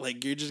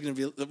 you're just going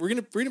to be... We're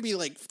gonna be,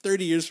 like,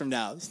 30 years from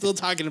now, still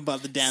talking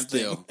about the damn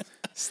thing.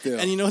 Still.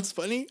 And you know what's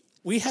funny?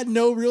 We had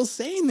no real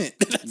say in it.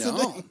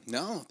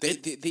 No.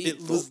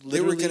 They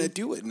were going to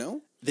do it,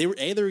 no? They were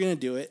going to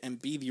do it,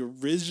 and B, the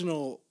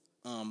original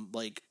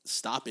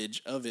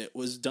stoppage of it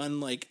was done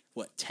like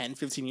 10,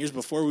 15 years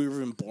before we were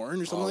even born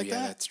or something like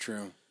that. That's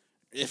true.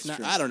 If not,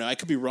 I don't know. I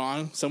could be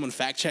wrong. Someone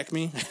fact check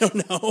me. I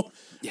don't know.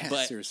 Yeah,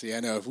 but seriously, I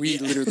know. If we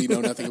literally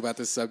know nothing about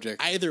this subject.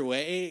 Either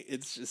way,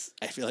 it's just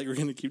I feel like we're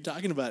going to keep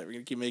talking about it. We're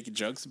going to keep making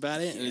jokes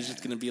about it, and it's just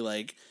going to be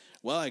like,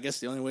 well, I guess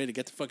the only way to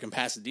get to fucking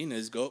Pasadena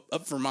is go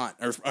up Vermont.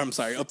 Or, I'm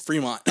sorry, up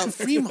Fremont. Up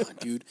Fremont,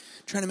 dude.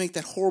 Trying to make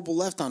that horrible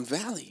left on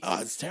Valley.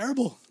 Oh, it's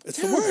terrible. It's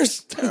the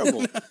worst.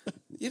 Terrible.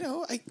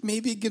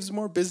 Maybe it gives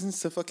more business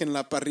to fucking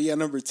La Parrilla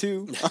number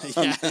 2.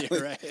 Yeah,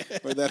 you're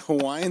right. Or that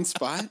Hawaiian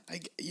spot. I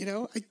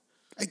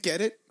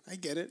get it. I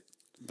get it.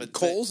 But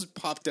Kohl's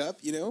popped up,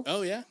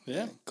 Oh, yeah.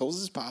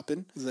 Kohl's is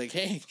popping. It's like,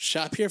 hey,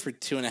 shop here for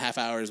 2.5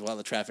 hours while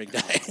the traffic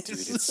dies. Oh, dude,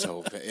 it's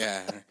so bad.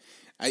 Yeah.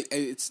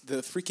 It's the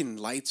freaking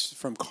lights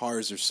from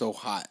cars are so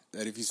hot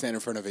that if you stand in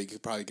front of it, you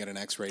could probably get an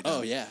X-ray done.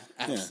 Oh yeah,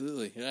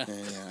 absolutely. Yeah.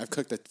 I've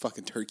cooked that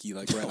fucking turkey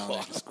like right on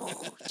it.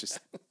 Just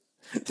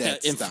dead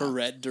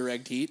infrared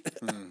direct heat.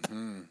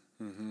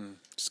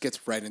 Just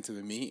gets right into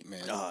the meat,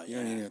 man. Oh, you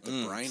don't even have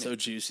to brine it. So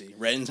juicy.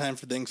 Right in time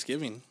for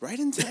Thanksgiving. Right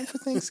in time for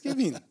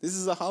Thanksgiving. This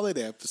is a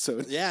holiday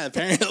episode. Yeah,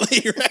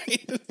 apparently,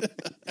 right?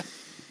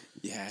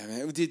 Yeah,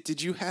 man.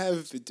 Did you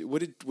have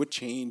what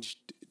changed?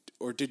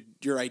 Or did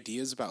your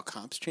ideas about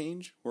cops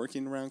change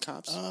working around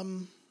cops?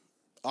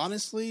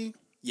 Honestly,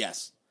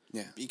 yes.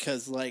 Yeah.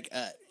 Because,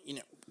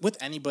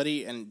 with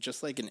anybody and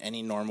just like in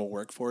any normal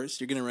workforce,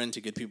 you're going to run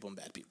into good people and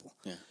bad people.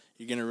 Yeah.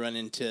 You're going to run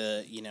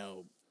into,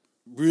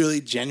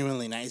 really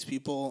genuinely nice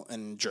people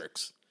and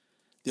jerks.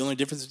 The only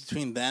difference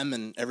between them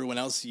and everyone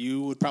else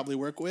you would probably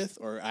work with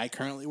or I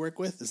currently work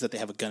with is that they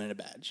have a gun and a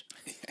badge.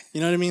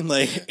 You know what I mean?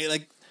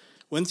 Like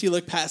once you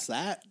look past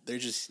that, they're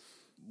just...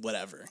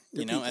 whatever,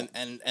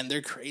 and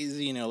they're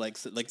crazy,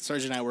 like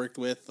Sergeant I worked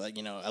with,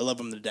 I love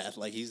him to death.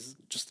 Like, he's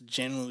just a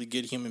genuinely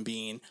good human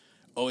being,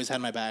 always had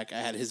my back, I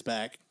had his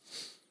back,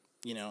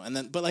 and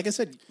then, but like I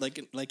said, like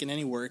in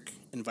any work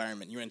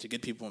environment, you run into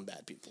good people and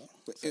bad people.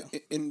 So.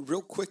 And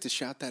real quick to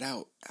shout that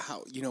out,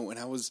 how, when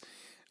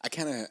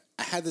I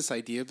had this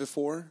idea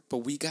before, but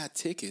we got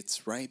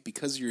tickets, right?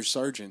 Because of your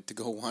sergeant to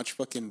go watch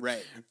fucking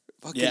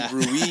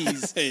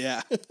Ruiz.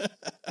 Yeah.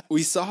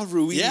 We saw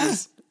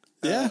Ruiz.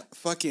 Yeah.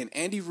 Fucking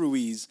Andy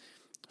Ruiz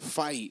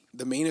fight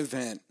the main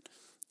event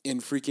in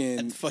freaking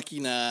at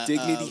fucking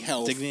Dignity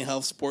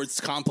Health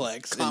Sports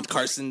Complex in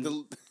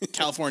Carson,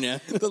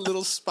 California. The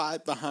little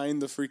spot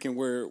behind the freaking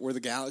where the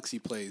Galaxy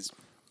plays.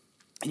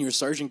 And your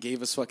sergeant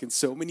gave us fucking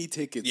so many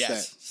tickets.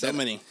 Yes, so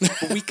many.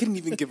 But we couldn't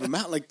even give them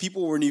out. Like,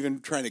 people weren't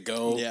even trying to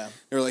go. Yeah.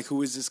 They were like,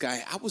 who is this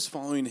guy? I was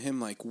following him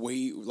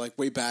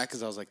way back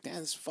because I was like, damn,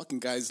 this fucking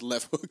guy's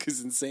left hook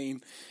is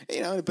insane.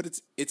 But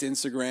it's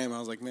Instagram. I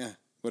was like, man,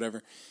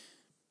 whatever.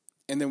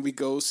 And then we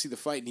go see the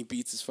fight, and he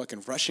beats this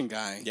fucking Russian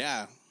guy.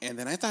 Yeah. And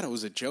then I thought it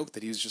was a joke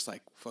that he was just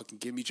like, fucking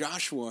give me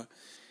Joshua.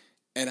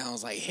 And I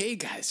was like, hey,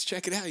 guys,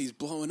 check it out. He's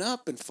blowing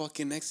up, and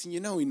fucking next thing you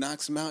know, he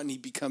knocks him out, and he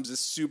becomes a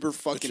super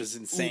fucking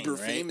uber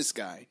famous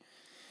guy.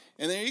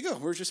 And there you go.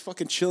 We're just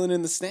fucking chilling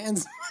in the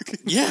stands.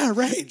 Yeah,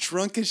 right.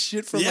 Drunk as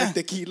shit from like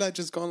tequila,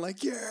 just going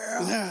like,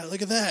 yeah,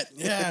 look at that.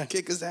 Yeah.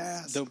 Kick his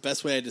ass. The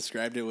best way I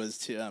described it was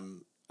to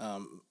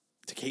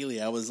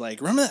Kaylee. I was like,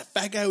 remember that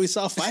fat guy we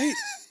saw fight?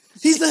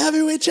 He's the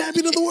heavyweight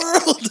champion of the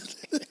world.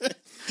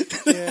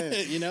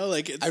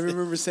 Yeah. I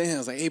remember saying, I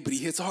was like, hey, but he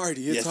hits hard.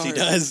 Yes, he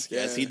does.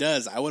 Yeah. Yes, he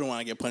does. I wouldn't want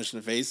to get punched in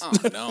the face. Oh,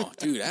 no,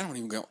 dude, I don't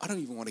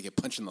even want to get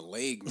punched in the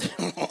leg.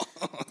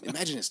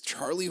 Imagine his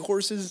Charlie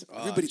horses.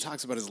 Everybody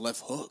talks about his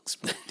left hooks,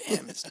 but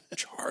damn, his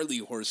Charlie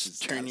horses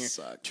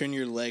turn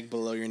your leg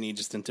below your knee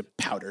just into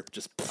powder.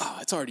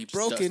 It's already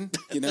broken,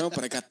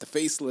 but I got the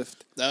facelift.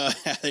 Oh,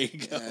 there you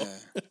go.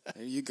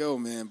 There you go,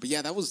 man. But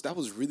yeah, that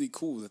was really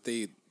cool that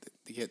they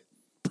get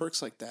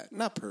perks like that.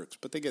 Not perks,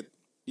 but they get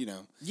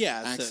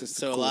access to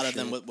so cool a lot of shit.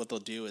 them what they'll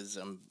do is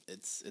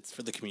it's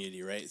for the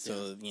community, right?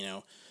 So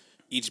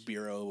each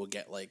bureau will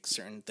get like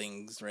certain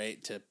things,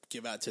 right, to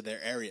give out to their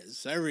areas.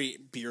 So every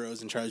bureau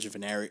is in charge of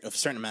an area, of a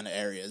certain amount of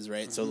areas,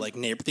 right? So like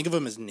think of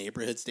them as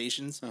neighborhood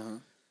stations.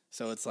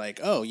 So it's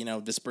like, oh,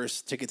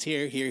 disperse tickets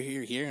here,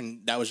 here,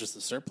 and that was just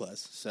the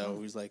surplus. So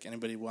he was like,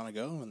 anybody want to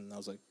go? And I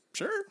was like,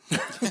 sure,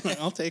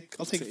 I'll take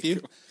a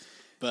few.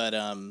 But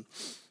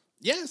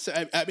yeah, so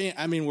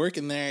I mean,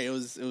 working there, it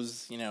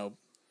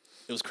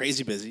was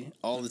crazy busy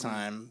all the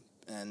time,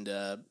 and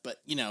but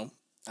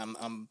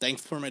I'm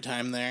thankful for my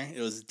time there.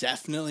 It was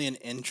definitely an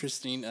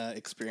interesting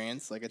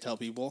experience. Like I tell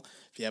people,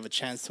 if you have a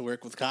chance to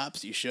work with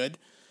cops, you should.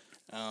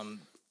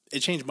 It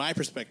changed my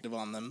perspective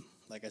on them,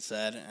 like I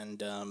said,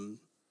 and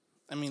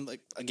I mean, like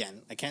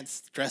again, I can't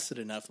stress it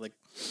enough. Like,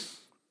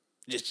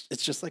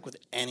 it's just like with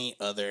any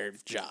other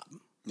job.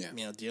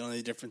 Yeah, the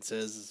only difference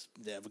is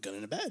they have a gun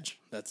and a badge.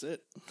 That's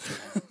it.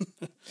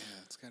 Yeah,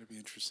 it's got to be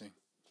interesting.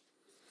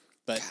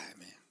 But God,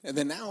 man. And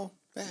then now,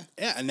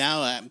 and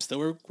now I'm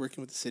still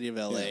working with the city of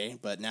LA,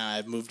 but now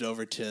I've moved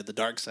over to the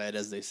dark side,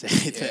 as they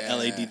say, to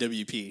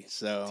LADWP.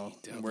 So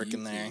I'm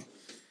working there.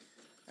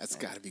 That's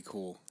got to be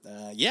cool.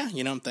 Yeah,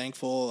 I'm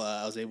thankful.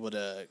 I was able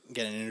to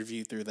get an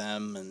interview through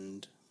them,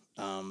 and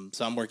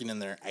so I'm working in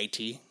their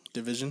IT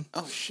division.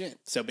 Oh, shit.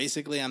 So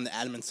basically, I'm the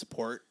admin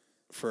support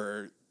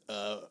for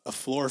a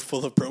floor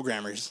full of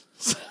programmers.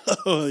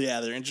 So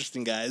yeah, they're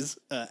interesting guys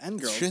and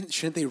girls.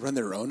 Shouldn't they run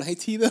their own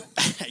IT though?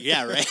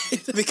 Yeah, right.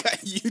 They got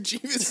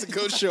Eugene to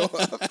go show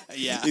up.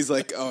 Yeah, he's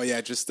like, oh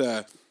yeah, just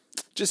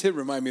hit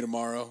remind me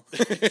tomorrow.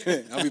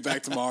 I'll be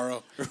back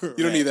tomorrow. You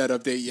don't need that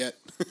update yet.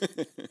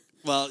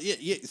 Well,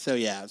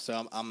 yeah.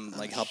 So I'm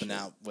like helping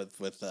out with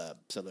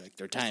so like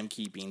their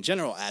timekeeping,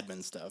 general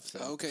admin stuff. So.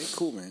 Okay,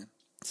 cool, man.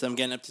 So I'm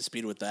getting up to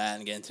speed with that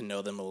and getting to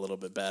know them a little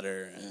bit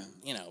better.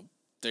 And,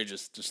 they're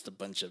just a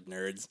bunch of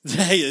nerds, to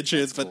tell you the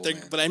truth. But cool,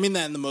 but I mean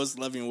that in the most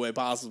loving way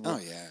possible. Oh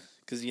yeah,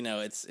 because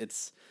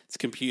it's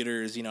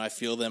computers. I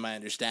feel them, I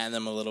understand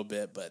them a little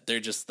bit, but they're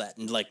just that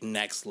like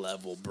next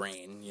level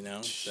brain.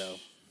 So.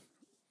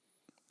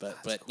 But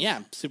cool. Yeah,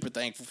 I'm super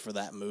thankful for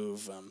that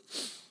move.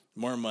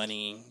 More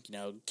money,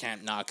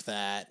 can't knock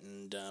that,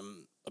 and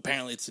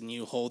apparently it's a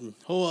new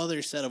whole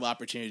other set of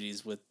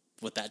opportunities with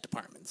that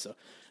department. So.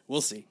 We'll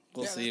see.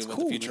 We'll see what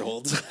the future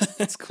holds.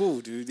 That's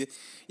cool, dude.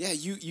 Yeah,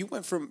 you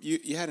went from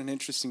you had an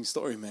interesting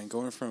story, man.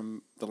 Going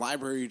from the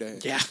library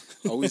to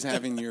always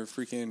having your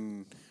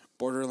freaking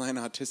borderline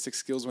autistic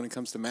skills when it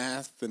comes to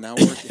math, and now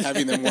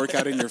having them work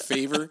out in your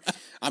favor.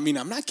 I mean,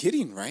 I'm not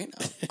kidding, right?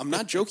 I'm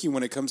not joking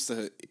when it comes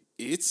to.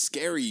 It's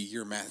scary,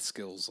 your math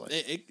skills.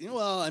 Like,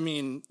 well, I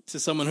mean, to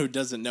someone who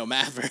doesn't know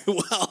math very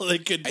well,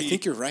 it could be. I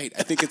think you're right.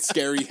 I think it's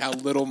scary how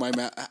little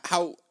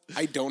how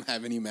I don't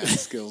have any math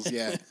skills.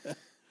 Yeah.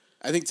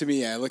 I think to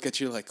me, I look at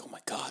you like, oh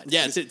my God.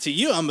 Yeah, to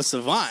you, I'm a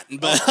savant,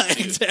 but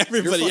to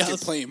everybody you're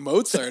else, playing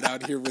Mozart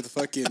out here with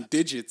fucking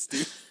digits,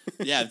 dude.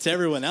 Yeah, to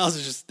everyone else,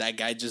 it's just that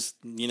guy just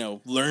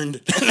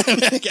learned.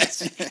 I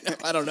guess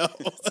I don't know.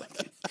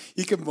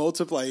 He can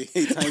multiply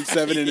 8 times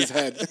 7 in his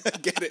head.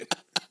 Get it?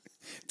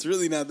 It's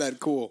really not that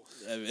cool.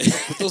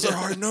 But those are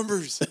hard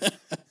numbers.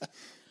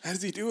 How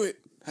does he do it?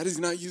 How does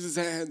he not use his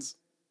hands?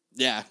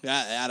 Yeah,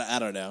 I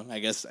don't know. I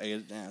guess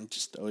I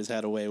just always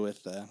had a way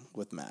with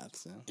math.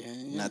 So.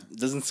 Yeah. It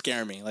doesn't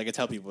scare me. Like I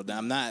tell people,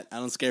 I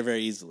don't scare very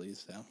easily.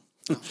 So.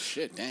 Oh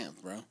shit! Damn,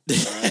 bro. All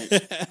right.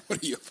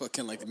 What are you, a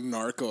fucking like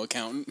narco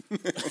accountant?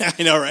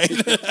 I know, right?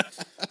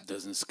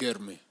 Doesn't scare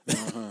me.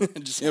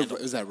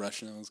 Is that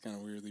Russian? That was kind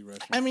of weirdly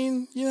Russian. I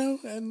mean,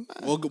 and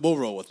we'll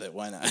roll with it.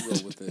 Why not?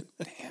 Roll with it.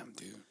 Damn,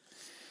 dude.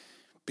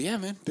 But yeah,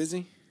 man,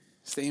 busy,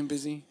 staying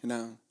busy.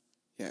 Now,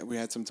 we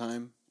had some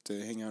time to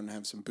hang out and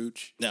have some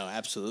booch. No,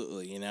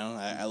 absolutely.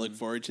 I look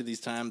forward to these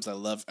times.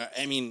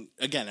 I mean,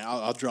 again,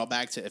 I'll draw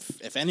back to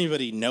if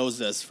anybody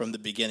knows us from the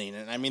beginning,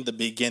 and I mean the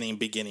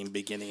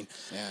beginning.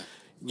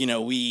 Yeah.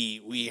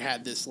 We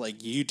had this like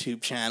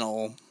YouTube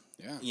channel.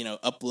 Yeah.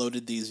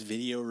 Uploaded these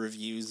video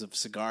reviews of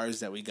cigars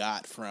that we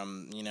got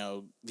from,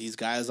 these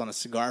guys on a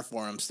cigar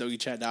forum,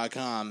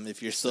 StogieChat.com.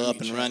 If you're still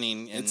up and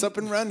running. And, it's up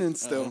and running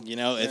still.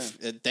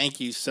 Thank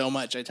you so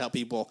much. I tell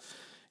people,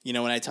 when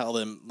I tell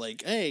them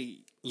like, hey,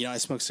 I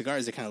smoke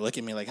cigars, they kind of look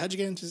at me like, how'd you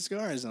get into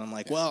cigars? And I'm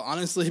like, well,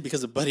 honestly,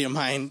 because a buddy of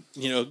mine,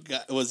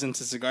 was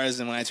into cigars.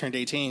 And when I turned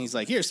 18, he's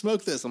like, here,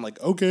 smoke this. I'm like,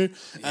 okay.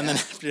 Yeah. And then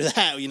after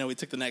that, we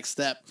took the next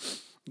step,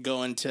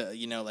 going to,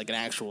 like an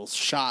actual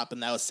shop.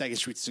 And that was Second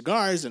Street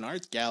Cigars and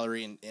Arts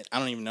Gallery. And I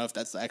don't even know if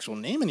that's the actual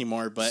name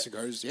anymore, but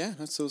Cigars, yeah,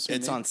 that's still the same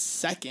it's name. On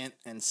 2nd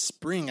and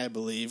Spring, I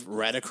believe,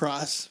 right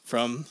across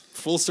from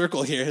full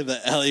circle here,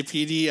 the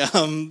LAPD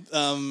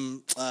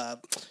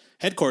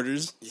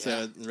headquarters. Yeah.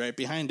 So right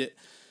behind it.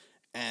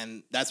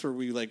 And that's where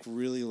we like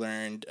really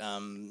learned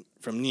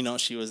from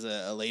she was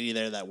a lady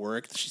there that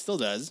worked. She still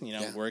does,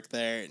 work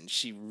there, and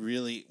she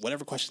really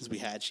whatever questions we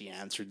had, she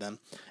answered them.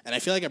 And I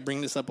feel like I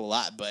bring this up a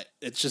lot, but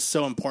it's just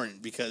so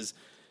important because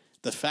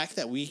the fact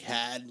that we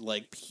had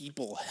like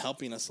people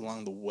helping us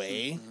along the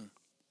way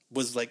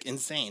was like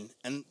insane.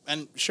 And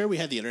sure, we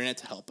had the internet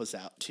to help us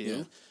out too.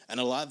 Yeah.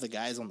 And a lot of the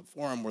guys on the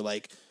forum were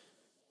like,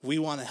 we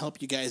want to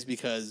help you guys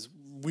because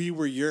we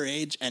were your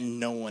age and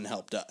no one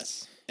helped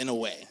us. in a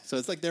way. So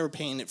it's like they were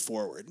paying it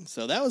forward.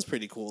 So that was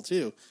pretty cool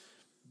too.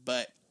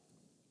 But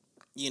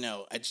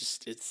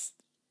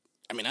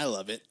I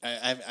love it.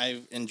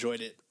 I've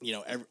enjoyed it.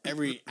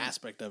 Every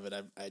aspect of it.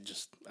 I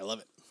love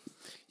it.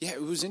 Yeah,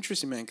 it was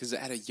interesting, man. Because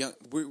at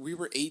we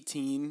were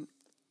 18,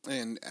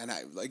 and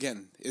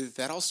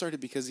that all started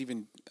because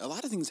even a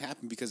lot of things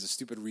happen because of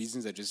stupid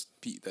reasons that just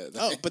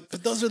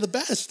but those are the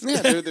best.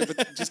 Yeah,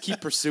 but just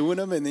keep pursuing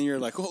them, and then you're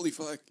like, holy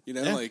fuck,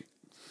 we're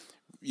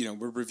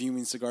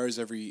reviewing cigars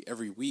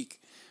every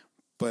week.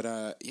 But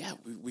I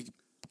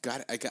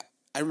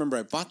remember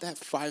I bought that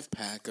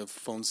 5-pack of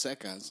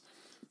Fonsecas.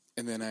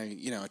 And then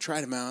I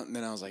tried them out, and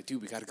then I was like,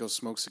 dude, we got to go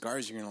smoke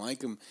cigars. You're gonna like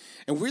them.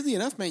 And weirdly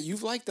enough, man,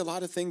 you've liked a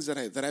lot of things that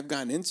I've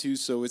gotten into,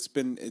 so it's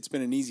been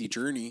an easy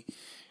journey.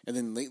 And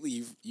then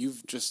lately,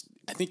 you've just,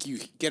 I think you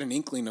get an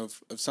inkling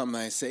of something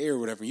I say or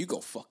whatever, and you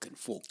go fucking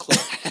full clip.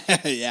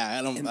 Yeah,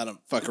 I don't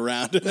fuck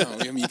around. No,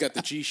 I mean, you got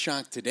the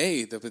G-Shock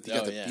today, but you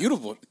got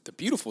the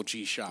beautiful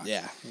G-Shock.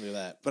 Yeah, look at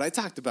that. But I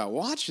talked about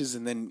watches,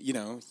 and then you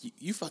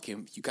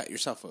got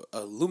yourself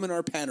a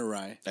Luminar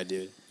Panerai. I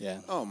do.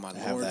 Yeah. Oh my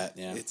lord, have that.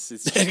 Yeah. It's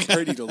just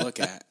pretty to look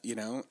at,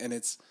 and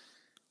it's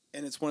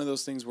one of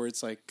those things where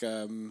it's like,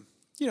 a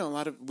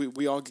lot of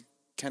we all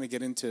kind of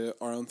get into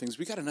our own things.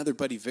 We got another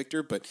buddy,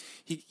 Victor, but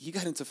he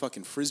got into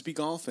fucking frisbee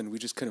golf, and we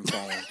just couldn't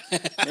follow him.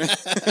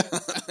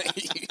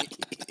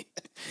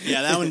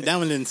 Yeah, that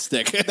one didn't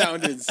stick. That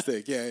one didn't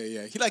stick.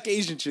 Yeah. He liked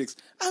Asian chicks.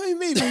 I mean,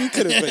 maybe we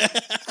could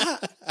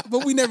have,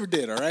 but we never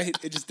did. All right,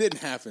 it just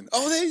didn't happen.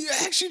 Oh,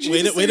 they actually.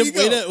 Way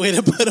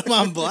to put him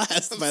on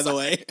blast. By the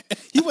way,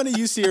 he went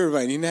to UC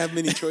Irvine. He didn't have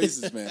many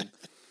choices, man.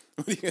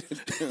 What are you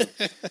gonna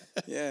do?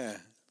 Yeah,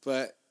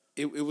 but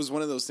it was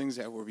one of those things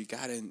where we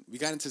got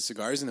into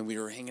cigars, and then we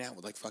were hanging out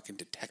with like fucking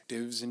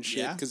detectives and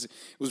shit because it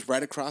was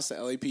right across the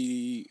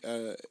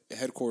LAPD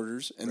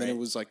headquarters, and then it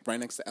was like right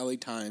next to LA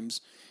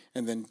Times,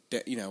 and then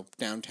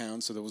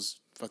downtown. So there was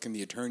fucking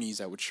the attorneys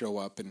that would show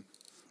up, and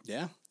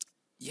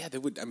they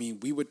would. I mean,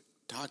 we would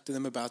talk to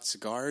them about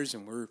cigars,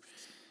 and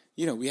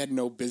we had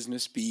no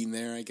business being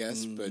there, I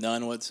guess, but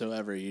none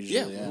whatsoever.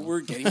 Usually, we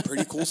were getting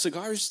pretty cool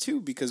cigars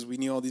too because we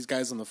knew all these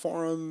guys on the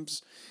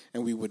forums,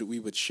 and we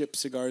would ship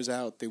cigars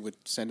out. They would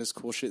send us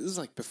cool shit. This is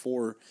like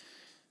before,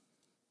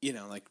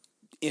 like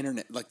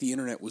internet, like the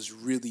internet was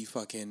really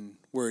fucking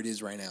where it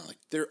is right now. Like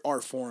there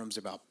are forums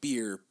about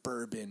beer,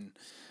 bourbon,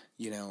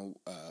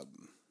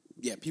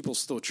 people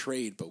still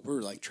trade, but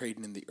we're like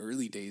trading in the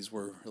early days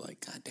where we're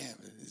like, God damn,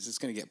 is this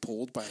gonna get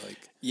pulled by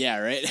like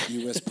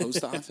U.S.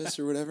 Post Office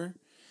or whatever?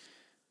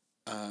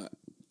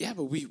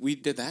 But we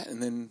did that,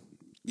 and then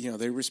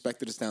they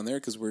respected us down there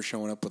because we were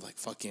showing up with like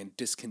fucking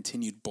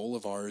discontinued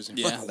Bolivars. And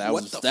that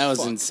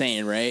was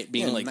insane, right?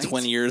 Being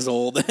 20 years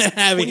old,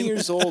 20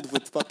 years old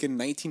with fucking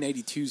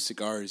 1992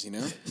 cigars,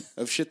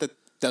 of shit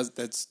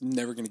that's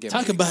never gonna get.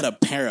 Talk made. About a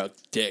pair of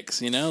dicks,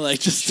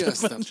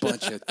 just a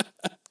bunch of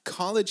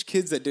college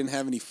kids that didn't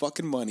have any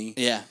fucking money.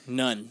 Yeah,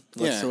 none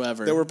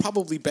whatsoever. They were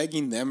probably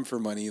begging them for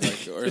money,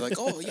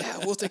 oh yeah,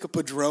 we'll take a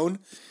Padron.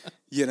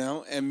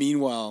 And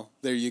meanwhile,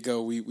 there you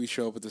go. We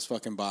show up with this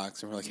fucking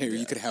box, and we're like, "Hey,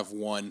 you could have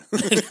one."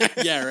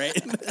 Yeah, right.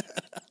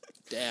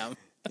 Damn.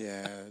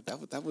 Yeah,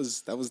 that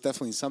was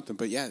definitely something.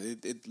 But yeah,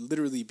 it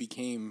literally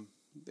became.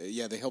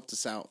 They helped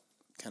us out,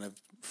 kind of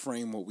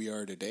frame what we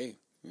are today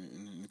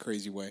in a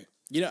crazy way.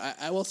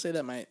 I will say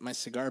that my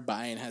cigar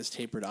buying has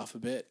tapered off a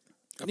bit,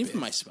 and even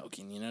my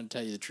smoking. To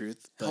tell you the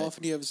truth. But, how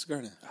often do you have a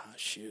cigar now?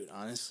 Shoot,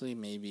 honestly,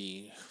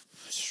 maybe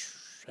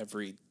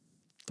every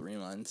 3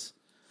 months.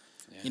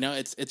 Yeah.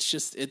 I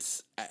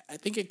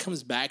think it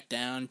comes back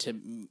down to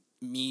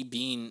me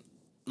being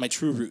my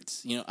true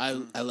roots.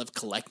 I love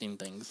collecting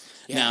things.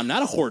 Yeah. Now I'm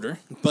not a hoarder,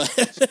 but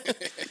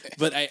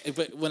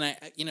when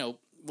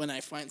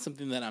I find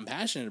something that I'm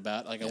passionate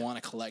about, I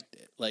want to collect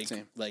it. Like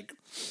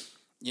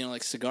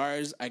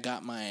cigars, I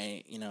got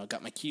my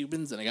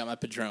Cubans and I got my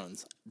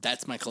Padrones.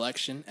 That's my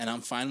collection, and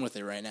I'm fine with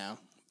it right now.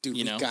 Dude,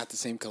 we got the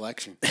same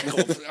collection.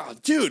 Oh,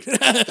 dude,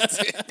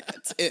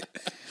 that's it.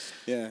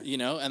 Yeah,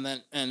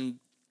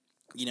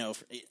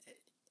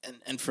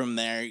 and from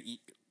there,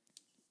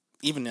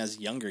 even as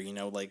younger,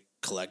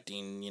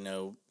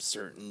 collecting,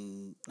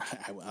 certain,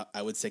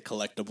 I would say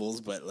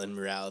collectibles, but in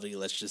reality,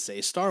 let's just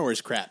say Star Wars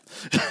crap.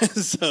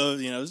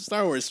 So,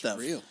 Star Wars stuff.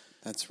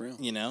 That's real.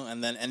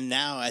 And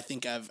now I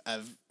think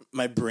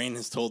my brain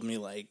has told me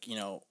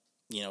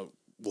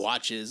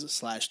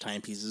watches /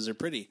 timepieces are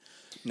pretty.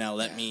 Now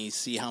let me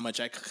see how much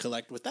I could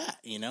collect with that,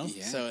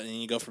 Yeah. So, and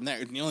you go from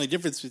there. The only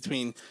difference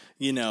between,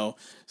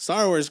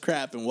 Star Wars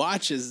crap and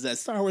watches is that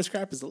Star Wars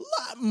crap is a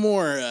lot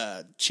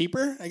more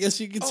cheaper, I guess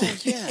you could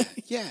say.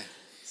 Yeah.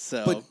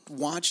 So, but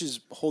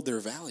watches hold their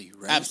value,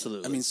 right?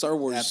 Absolutely. I mean, Star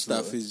Wars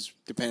stuff is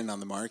dependent on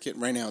the market.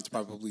 Right now, it's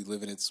probably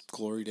living its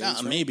glory days.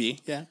 Right? Maybe.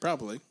 Yeah,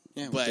 probably.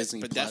 Yeah, but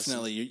Disney Plus.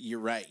 Definitely, you're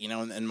right.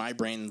 And my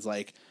brain's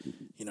like,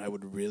 I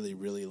would really,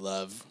 really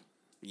love,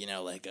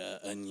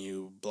 a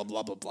new blah,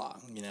 blah, blah, blah.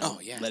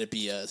 Let it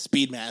be a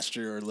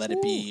Speedmaster, or let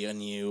it be a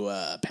new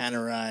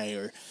Panerai,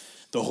 or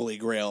the Holy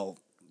Grail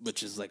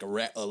which is like a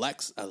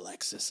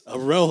Lexus, a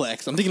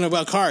Rolex. I'm thinking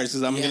about cars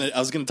because I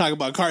was gonna talk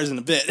about cars in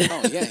a bit.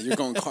 Oh yeah, you're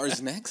going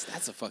cars next.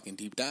 That's a fucking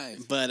deep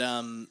dive. But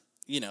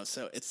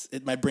so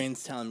my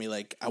brain's telling me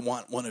like I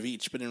want one of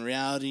each, but in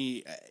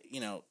reality,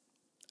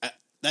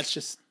 that's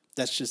just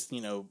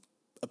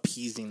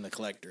appeasing the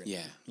collector.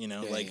 Yeah.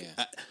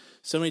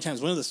 So many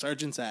times. One of the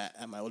sergeants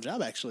at my old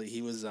job, actually,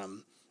 he was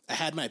I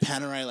had my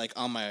Panerai like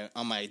on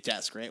my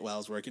desk, right, while I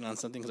was working on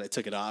something, because I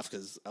took it off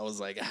because I was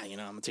like, I'm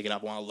gonna take it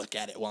off. I want to look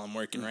at it while I'm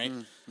working, right?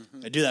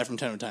 I do that from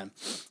time to time.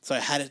 So I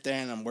had it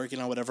there, and I'm working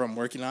on whatever I'm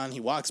working on. He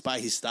walks by,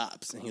 he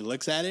stops, and he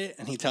looks at it,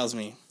 and he tells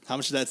me, "How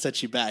much did that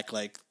set you back?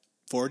 Like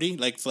 40,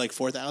 like for like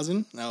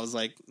 4,000?" And I was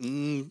like,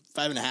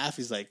 5.5.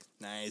 He's like,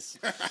 nice.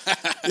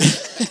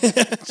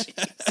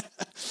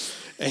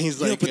 And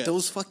he's like, but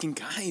those fucking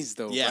guys,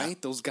 though,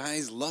 right? Those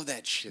guys love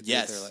that shit.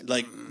 Yes,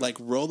 like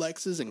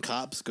Rolexes and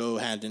cops go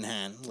hand in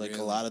hand. Like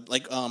a lot of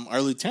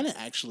our lieutenant,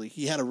 actually,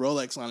 he had a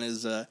Rolex on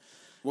his.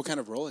 What kind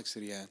of Rolex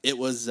did he have? It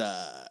was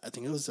I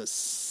think it was a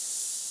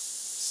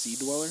Sea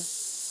Dweller.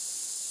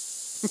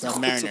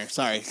 Submariner.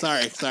 Sorry.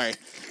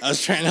 I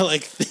was trying to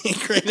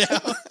think right now.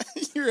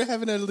 You're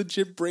having a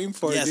legit brain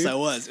fart. Yes, dude. I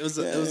was.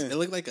 It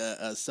looked like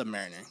a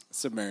Submariner.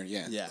 Submariner,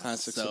 yeah.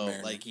 Classic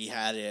Submariner. So he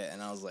had it,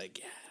 and I was like,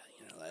 yeah.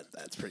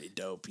 That's pretty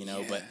dope,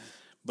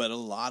 but a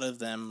lot of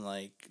them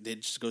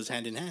it just goes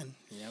hand in hand.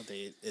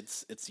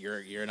 It's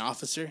you're an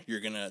officer, you're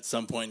gonna at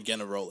some point get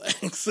a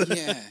Rolex.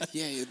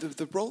 yeah.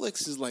 The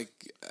Rolex is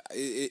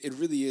it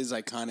really is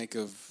iconic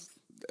of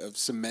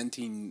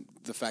cementing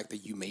the fact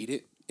that you made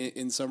it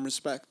in some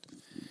respect,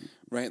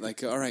 right?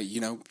 Like, all right,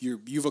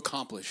 you've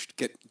accomplished.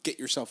 Get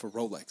yourself a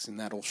Rolex, and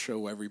that'll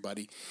show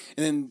everybody.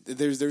 And then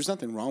there's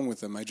nothing wrong with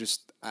them. I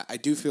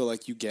do feel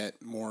like you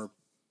get more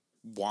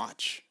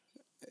watch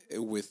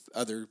with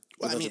other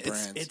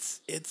brands.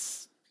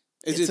 It's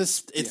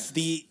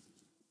the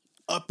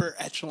upper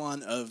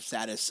echelon of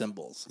status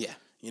symbols. Yeah.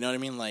 You know what I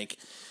mean?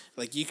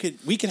 We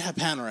could have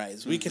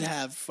Panerais, we could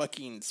have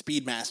fucking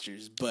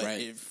Speedmasters, but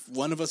if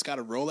one of us got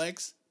a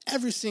Rolex,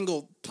 every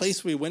single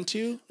place we went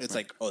to, it's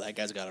like, oh, that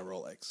guy's got a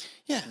Rolex.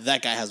 Yeah.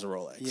 That guy has a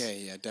Rolex.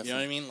 Yeah, definitely. You know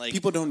what I mean?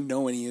 People don't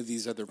know any of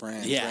these other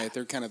brands, right?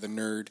 They're kind of the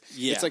nerd.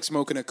 Yeah. It's like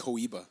smoking a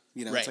Cohiba.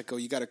 It's like, oh,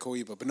 you got a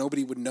Cohiba. But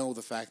nobody would know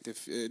the fact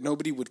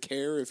nobody would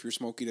care if you're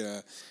smoking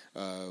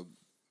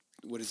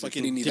what is it?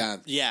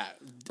 Trinidad.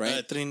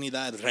 Right?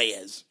 Trinidad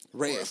Reyes.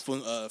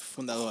 Fundador,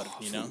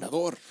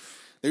 Fundador.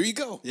 There you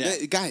go,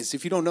 guys.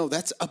 If you don't know,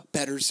 that's a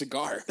better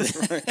cigar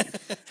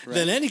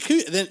than any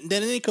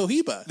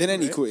Cohiba.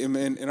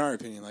 In our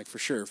opinion, for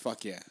sure.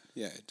 Fuck yeah.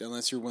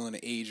 Unless you're willing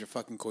to age a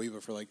fucking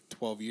Cohiba for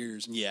 12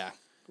 years. Yeah.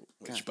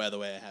 Which, by the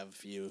way, I have a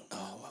few.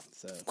 Oh,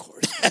 of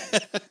course,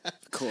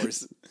 of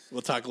course.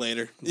 We'll talk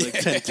later.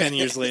 10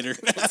 years later.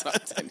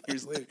 10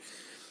 years later.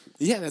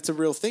 Yeah, that's a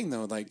real thing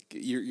though.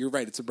 You're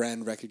right. It's a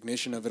brand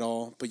recognition of it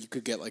all. But you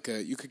could get a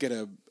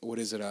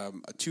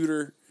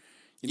Tudor.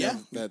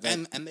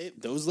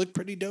 Those look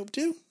pretty dope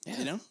too.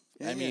 Yeah.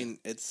 I mean,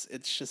 it's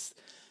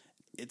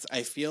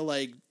I feel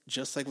like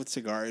just like with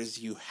cigars,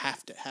 you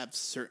have to have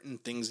certain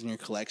things in your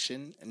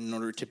collection in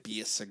order to be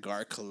a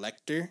cigar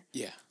collector.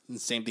 Yeah. And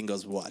the same thing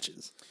goes with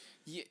watches.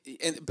 Yeah,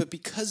 but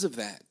because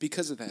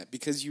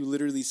you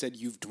literally said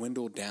you've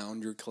dwindled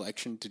down your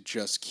collection to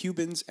just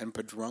Cubans and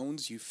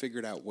Padrones, you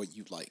figured out what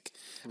you like.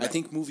 Right. I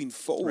think moving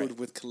forward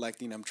with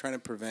collecting, I'm trying to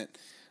prevent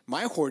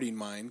my hoarding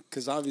mind,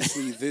 because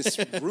obviously this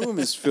room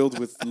is filled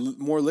with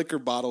more liquor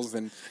bottles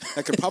than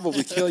that could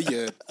probably kill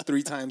you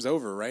 3 times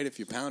over, right? If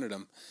you pounded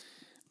them.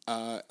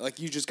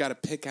 You just got to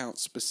pick out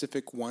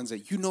specific ones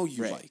that you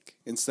like,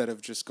 instead of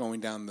just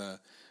going down the,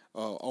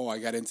 I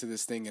got into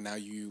this thing and now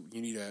you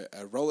need a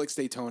Rolex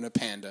Daytona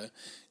Panda,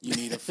 you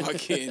need a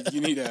fucking,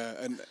 you need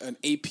an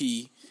AP,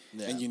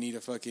 and you need a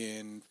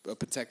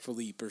Patek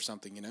Philippe or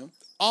something,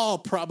 All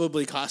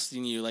probably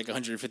costing you like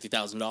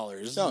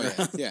 $150,000. Oh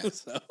yeah.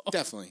 So.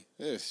 Definitely.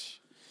 Ish.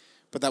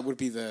 But that would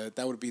be the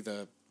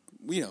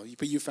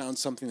but you found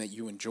something that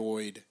you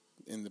enjoyed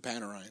in the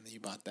Panerai and you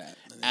bought that.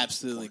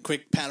 Absolutely.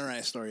 Quick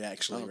Panerai story,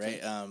 actually,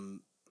 right?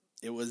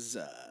 It was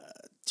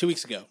 2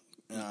 weeks ago,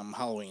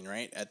 Halloween,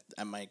 right?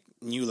 At my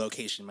new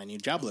location, my new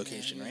job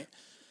location, right?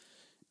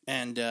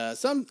 And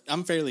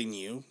I'm fairly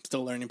new,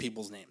 still learning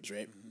people's names,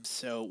 right? Mm-hmm.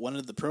 So one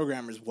of the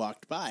programmers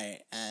walked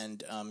by,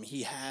 and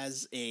he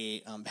has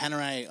a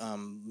Panerai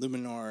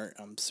Luminor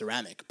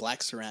ceramic,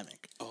 black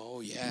ceramic.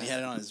 Oh, yeah. And he had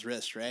it on his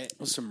wrist, right?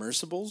 Oh,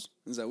 submersibles?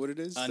 Is that what it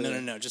is?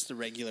 No. Just a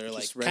regular,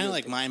 kind of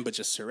like mine, but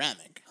just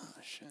ceramic. Oh,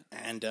 shit.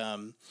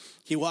 And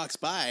he walks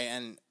by,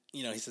 and,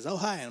 he says, oh,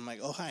 hi. And I'm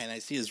like, oh, hi. And I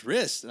see his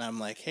wrist, and I'm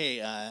like,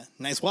 hey,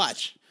 nice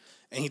watch.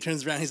 And he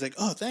turns around, he's like,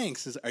 oh,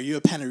 thanks. He says, are you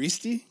a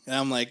Paneristi? And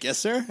I'm like, yes,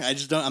 sir.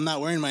 I'm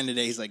not wearing mine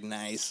today. He's like,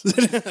 nice.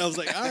 I was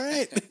like, all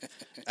right.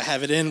 I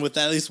have it in with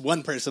at least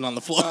one person on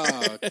the floor.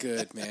 Oh,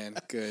 good, man.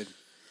 Good.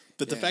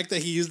 But the fact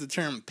that he used the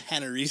term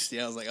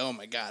Paneristi, I was like, oh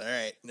my God, all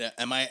right.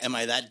 Am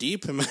I that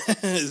deep?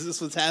 Is this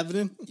what's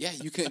happening? Yeah,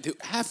 you can do.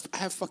 I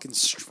have fucking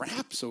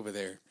straps over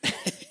there.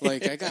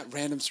 I got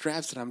random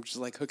straps that I'm just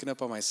hooking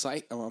up on my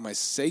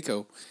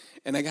Seiko.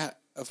 And I got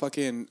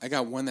I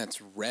got one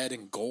that's red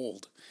and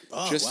gold.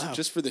 Oh, just wow.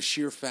 just for the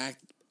sheer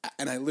fact.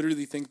 And I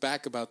literally think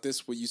back about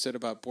this, what you said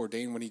about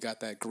Bourdain when he got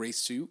that gray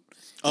suit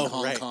in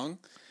Hong right. Kong.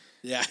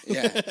 Yeah.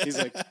 Yeah, he's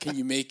like, "Can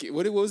you make it?"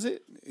 What was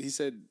it? He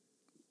said,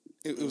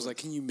 "It was like,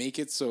 can you make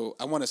it so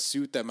I want a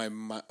suit that my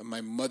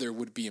mother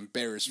would be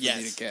embarrassed for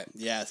me to get."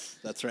 Yes,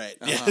 that's right.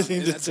 And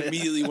that's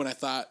immediately when I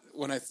thought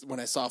when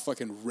I saw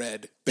fucking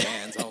red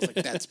bands, I was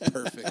like, "That's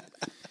perfect."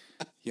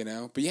 You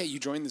know, but yeah, you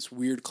joined this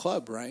weird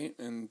club, right?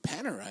 And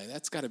Panerai,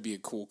 that's got to be a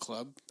cool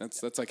club.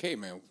 That's like, hey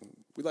man,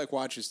 we like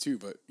watches too,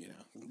 but you know,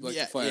 we like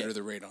to fly under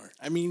the radar.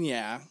 I mean,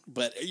 yeah,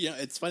 but you know,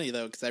 it's funny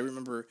though because I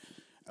remember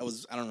I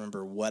don't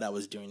remember what I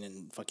was doing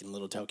in fucking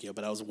Little Tokyo,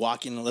 but I was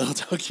walking in Little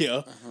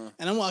Tokyo,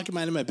 and I'm walking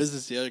minding my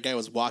business. The other guy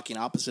was walking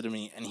opposite of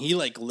me, and he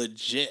like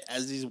legit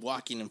as he's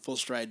walking in full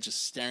stride,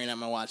 just staring at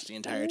my watch the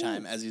entire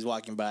time as he's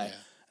walking by.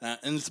 Yeah.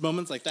 And it's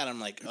moments like that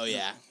I'm like, oh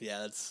yeah,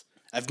 that's.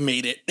 I've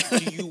made it.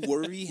 Do you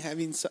worry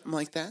having something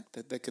like that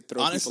could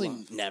throw Honestly,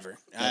 people off? never.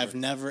 I've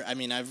never. I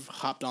mean, I've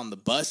hopped on the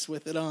bus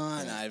with it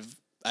on. Yeah.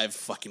 I've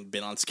fucking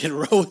been on Skid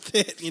Row with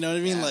it. You know what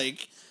I mean? Yeah.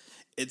 Like,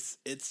 it's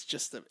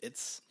just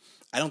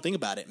I don't think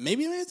about it.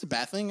 Maybe it's a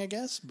bad thing, I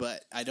guess,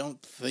 but I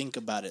don't think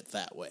about it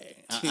that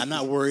way. I'm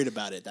not worried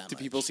about it that much. Do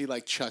people see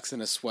like Chucks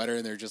in a sweater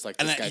and they're just like,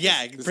 you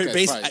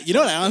know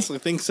what? I honestly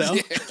think so.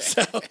 Yeah.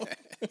 So.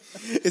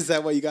 Is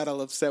that why you got all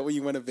upset when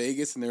you went to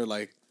Vegas and they're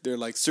like,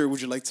 "Sir, would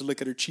you like to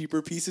look at our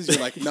cheaper pieces?" You're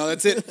like, "No,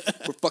 that's it.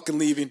 We're fucking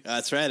leaving."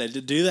 That's right. I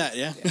did do that.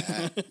 Yeah.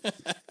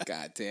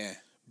 God damn.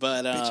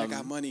 But bitch, I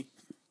got money.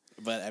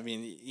 But I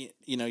mean,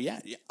 you know, yeah.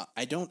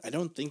 I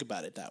don't think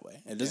about it that way.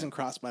 It doesn't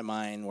cross my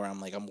mind where I'm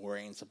like I'm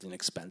wearing something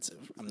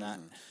expensive. I'm not.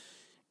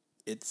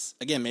 It's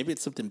again, maybe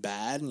it's something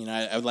bad. You know,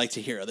 I would like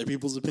to hear other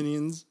people's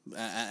opinions.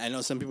 I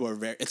know some people are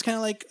very. It's kind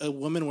of like a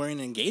woman wearing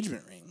an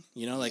engagement ring.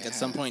 You know, like at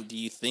some point, do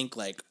you think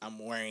like I'm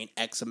wearing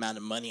X amount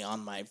of money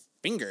on my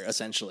finger?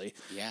 Essentially,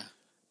 yeah.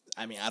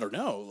 I mean, I don't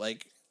know.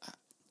 Like,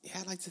 yeah,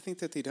 I like to think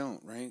that they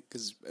don't, right?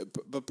 Because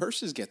but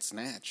purses get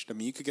snatched. I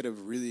mean, you could get a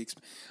really.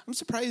 I'm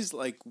surprised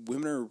like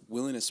women are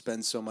willing to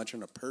spend so much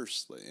on a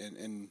purse,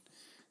 and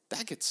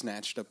that gets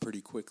snatched up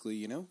pretty quickly.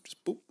 You know,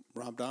 just boop,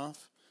 robbed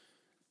off.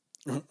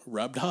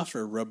 Rubbed off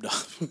or rubbed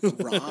off?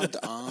 Robbed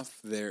off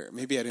there.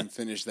 Maybe I didn't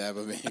finish that,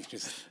 but maybe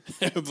just.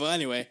 But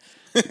anyway,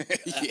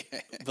 yeah.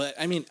 But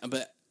I mean,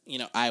 you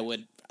know, I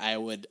would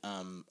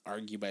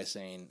argue by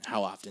saying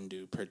how often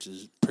do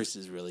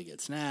purses really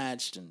get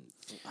snatched, and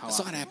I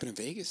saw it happen in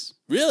Vegas.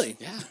 Really?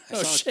 Yeah.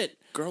 Oh shit!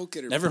 Girl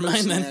get her Never purse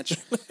mind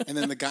snatched, and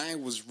then the guy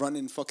was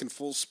running fucking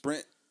full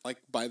sprint like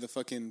by the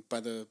fountains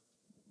at the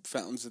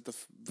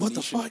Venetian. What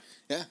the fuck?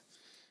 Yeah.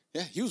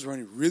 Yeah, he was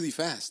running really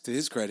fast, to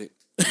his credit.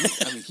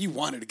 I mean, he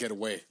wanted to get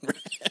away.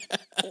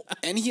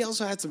 And he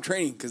also had some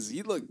training, because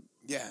he looked,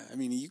 I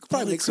mean, you could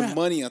probably make some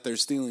money out there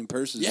stealing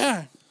purses.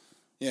 Yeah.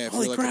 Yeah, if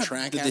you're like a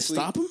track Did athlete. they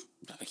stop him?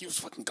 He was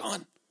fucking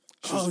gone.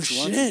 Oh,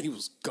 shit. He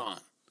was gone.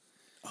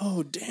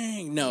 Oh,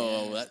 dang.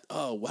 No. Yeah.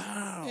 Oh,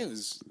 wow. It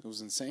was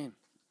insane.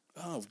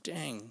 Oh,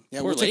 dang.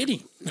 Yeah, poor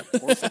lady.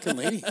 Poor fucking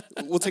lady.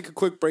 We'll take a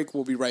quick break.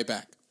 We'll be right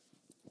back.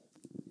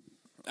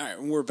 All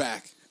right, we're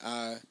back.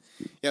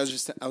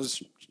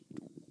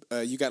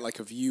 You got like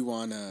a view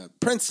on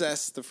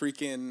Princess, the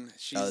freaking.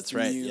 She's that's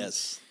right.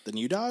 Yes, the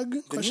new dog?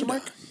 Question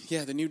mark?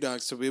 Yeah, the new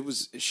dog. So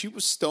she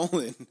was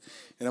stolen,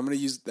 and I'm going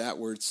to use that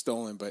word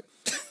stolen. But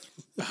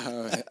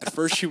at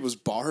first, she was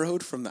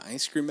borrowed from the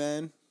ice cream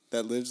man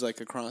that lives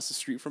like across the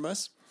street from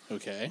us.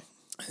 Okay.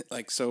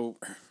 Like so,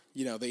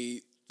 you know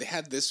they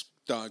had this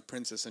dog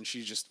Princess, and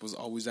she just was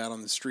always out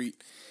on the street,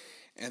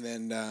 and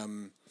then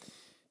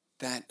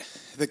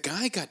the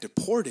guy got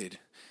deported.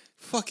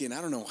 Fucking, I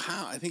don't know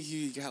how. I think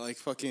he got like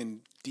fucking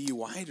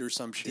DUI'd or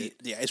some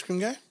shit. The ice cream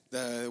guy?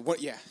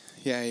 Yeah.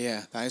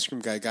 The ice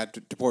cream guy got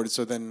deported.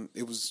 So then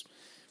it was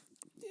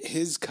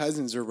his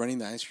cousins are running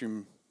the ice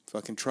cream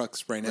fucking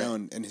trucks right now,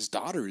 and his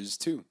daughter is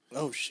too.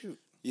 Oh shoot.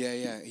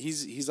 Yeah.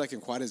 He's like in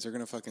Juarez. They're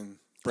gonna fucking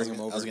bring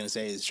him over. I was gonna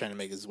say he's trying to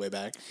make his way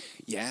back.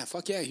 Yeah,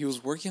 fuck yeah. He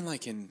was working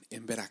like in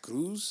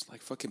Veracruz,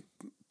 like fucking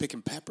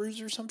picking peppers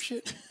or some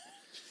shit.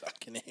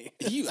 Fucking A.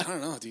 I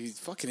don't know, dude.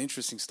 Fucking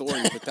interesting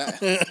story, but that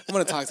I'm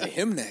gonna talk to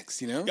him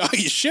next. You know? Oh,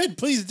 you should.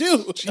 Please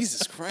do.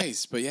 Jesus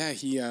Christ! But yeah,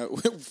 he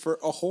for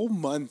a whole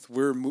month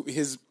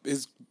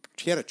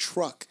he had a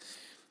truck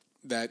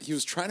that he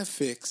was trying to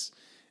fix,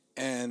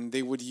 and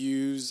they would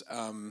use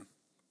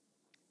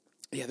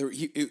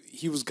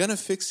he was gonna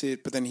fix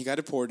it, but then he got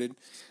deported.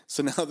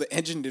 So now the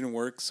engine didn't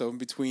work. So in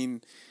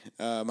between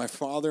my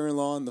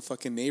father-in-law and the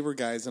fucking neighbor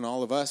guys and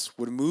all of us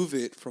would move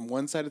it from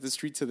one side of the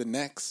street to the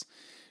next.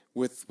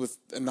 With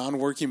a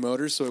non-working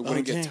motor, so it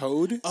wouldn't get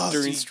towed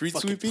during street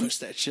sweeping. Push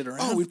that shit around.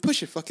 Oh, we'd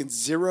push it fucking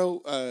zero.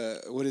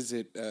 What is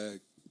it? A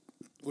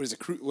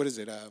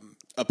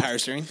power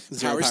steering.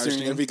 Zero power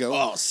steering. There we go.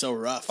 Oh, so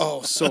rough.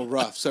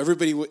 So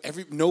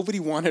nobody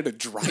wanted to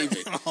drive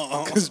it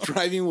because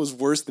driving was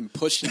worse than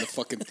pushing the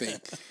fucking thing.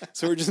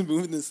 So we're just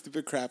moving this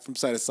stupid crap from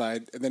side to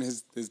side, and then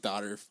his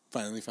daughter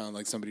finally found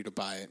like somebody to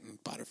buy it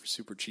and bought it for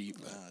super cheap.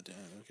 Oh, damn.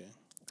 Okay.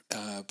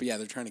 But yeah,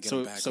 they're trying to get So,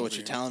 him back. so what over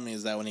you're here. telling me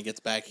is that when he gets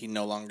back, he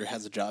no longer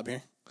has a job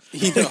here?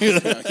 He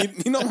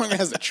no longer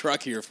has a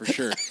truck here for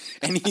sure,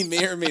 and he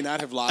may or may not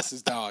have lost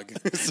his dog.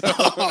 So,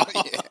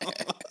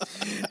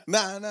 yeah.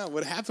 Nah.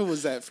 What happened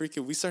was that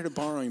freaking we started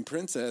borrowing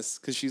Princess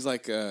because she's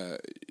like,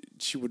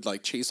 she would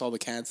like chase all the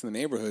cats in the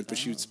neighborhood, but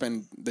she would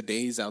spend the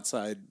days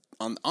outside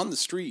on the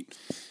street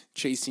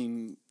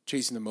chasing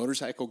the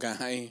motorcycle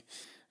guy.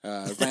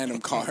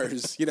 Random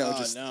cars,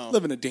 just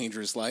living a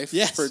dangerous life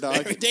for a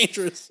dog. Very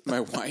dangerous.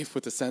 My wife,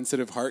 with a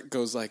sensitive heart,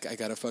 goes like, I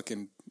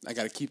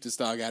gotta keep this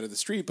dog out of the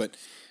street. But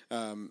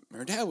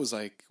her dad was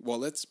like, well,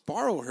 let's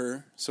borrow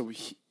her so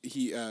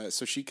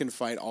so she can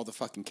fight all the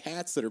fucking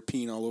cats that are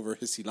peeing all over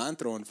his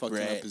cilantro and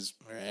fucking up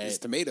his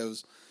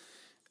tomatoes.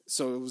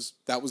 So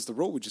that was the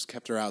rule. We just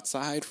kept her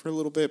outside for a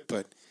little bit,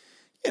 but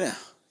you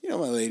know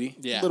my lady,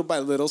 little by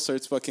little,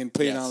 starts fucking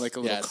putting on like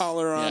a little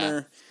collar on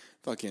her.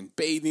 Fucking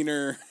bathing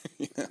her,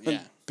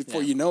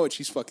 before you know it,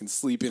 she's fucking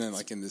sleeping and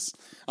like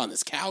on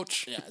this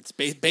couch. Yeah, it's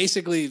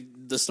basically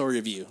the story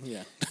of you.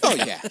 Yeah. Oh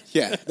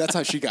yeah. That's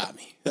how she got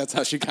me.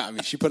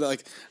 She put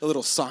like a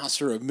little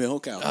saucer of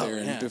milk out there,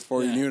 and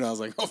before you knew it, I was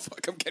like, "Oh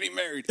fuck, I'm getting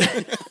married."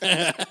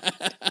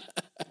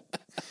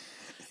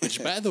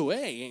 Which, by the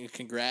way,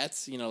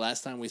 congrats.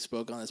 Last time we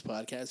spoke on this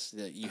podcast,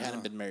 you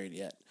hadn't been married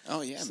yet.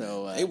 Oh yeah.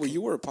 So hey, well,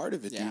 you were a part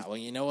of it. Yeah. Dude. Well,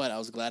 you know what? I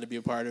was glad to be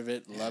a part of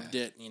it. Loved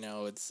it.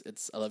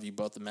 It's I love you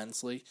both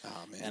immensely. Oh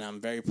man. And I'm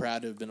very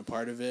proud to have been a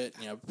part of it.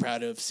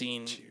 Proud to have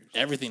seen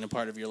everything a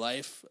part of your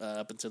life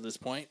up until this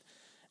point.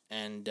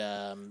 And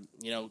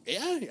you're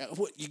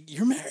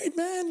married,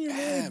 man. You're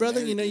married,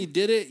 brother. Married, you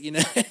did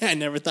it. I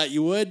never thought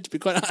you would, to be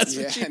quite honest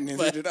with you.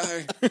 Neither did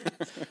I.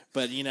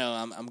 But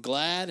I'm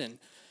glad, and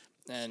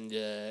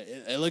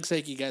it looks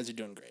like you guys are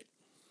doing great.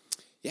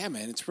 Yeah,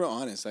 man, it's real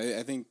honest.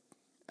 I think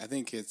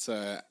it's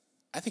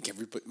I think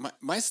everybody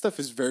my stuff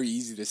is very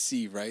easy to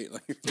see, right?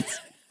 Like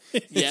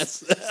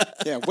yes.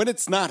 Yeah, when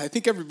it's not, I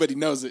think everybody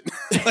knows it.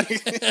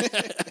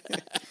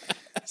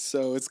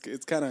 So it's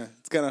kind of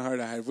hard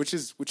to hide, which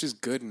is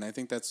good, and I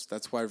think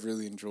that's why I've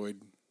really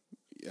enjoyed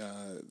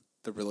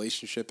the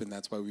relationship, and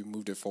that's why we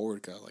moved it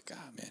forward. Cause I was like,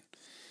 man,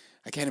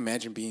 I can't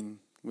imagine being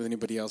with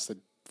anybody else that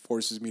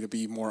forces me to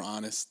be more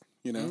honest.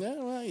 Yeah,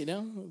 well,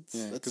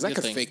 because I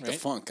could fake the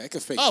funk. I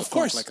could fake the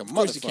funk like a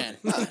motherfucker.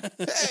 You can.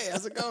 Hey,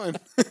 how's it going?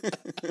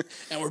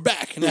 And we're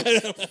back.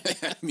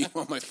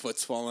 Meanwhile, my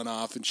foot's falling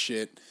off and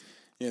shit.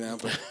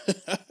 But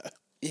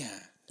yeah,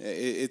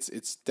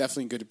 it's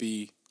definitely good to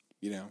be.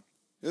 It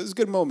was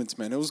good moments,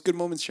 man. It was good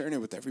moments sharing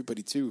it with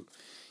everybody too.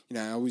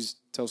 I always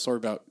tell a story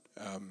about,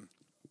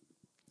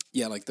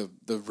 like the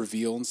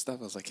reveal and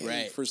stuff. I was like,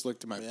 hey, first look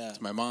to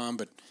my mom,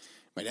 but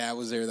my dad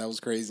was there. That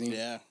was crazy.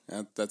 Yeah,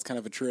 that's kind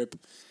of a trip.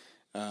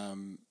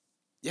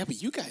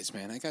 But you guys,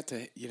 man, I got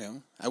to,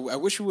 I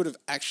wish we would have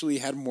actually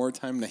had more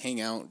time to hang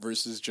out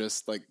versus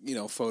just like,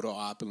 photo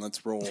op and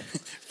let's roll.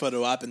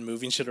 Photo op and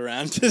moving shit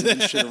around.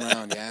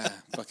 Yeah.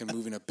 Fucking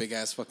moving a big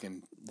ass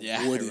fucking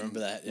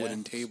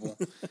wooden table.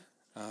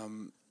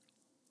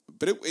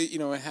 But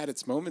it had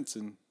its moments,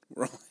 and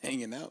we're all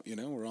hanging out,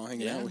 we're all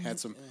hanging out. We had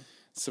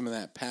some of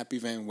that Pappy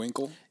Van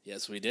Winkle.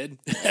 Yes, we did.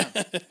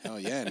 Hell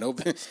yeah. No,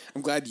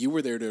 I'm glad you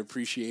were there to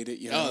appreciate it.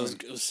 It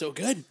was so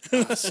good.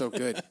 So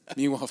good.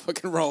 Meanwhile,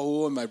 fucking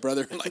Raul and my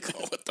brother are like,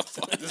 oh, what the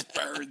fuck? This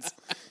burns.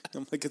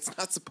 I'm like, it's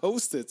not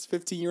supposed to. It's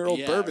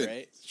 15-year-old bourbon.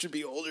 Right? It should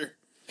be older.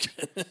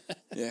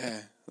 Yeah.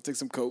 I'll take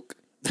some Coke.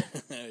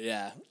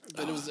 Yeah.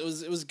 But it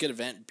was a good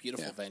event.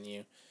 Beautiful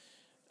venue.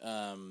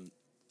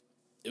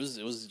 It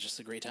was just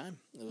a great time.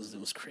 It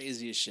was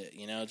crazy as shit,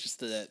 just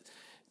that,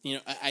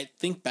 I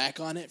think back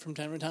on it from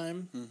time to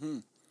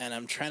time, and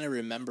I'm trying to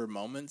remember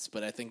moments,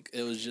 but I think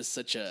it was just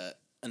such an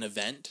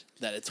event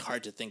that it's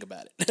hard to think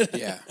about it.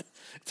 Yeah.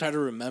 It's hard to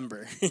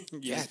remember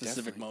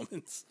specific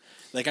moments.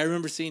 Like, I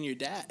remember seeing your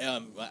dad,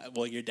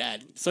 your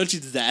dad,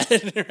 Sochi's dad,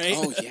 right?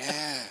 Oh,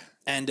 yeah.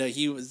 And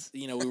he was,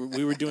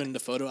 we were doing the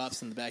photo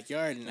ops in the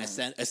backyard, and I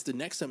stood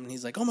next to him, and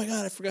he's like, "Oh my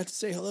God, I forgot to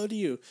say hello to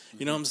you.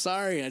 I'm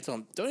sorry." And I told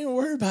him, "Don't even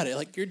worry about it.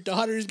 Like, your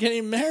daughter's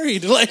getting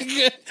married.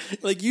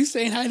 Like you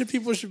saying hi to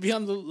people should be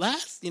on the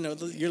last,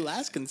 your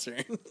last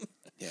concern."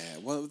 Yeah,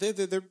 well,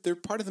 they're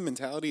part of the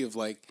mentality of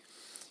like,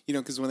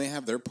 because when they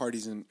have their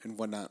parties and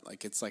whatnot,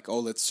 like it's like, oh,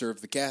 let's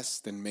serve the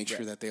guests and make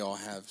sure that they all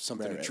have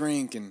something to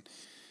drink and.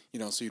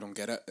 So you don't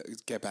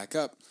get back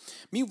up.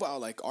 Meanwhile,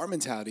 like, our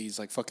mentality is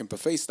like fucking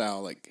buffet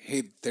style. Like,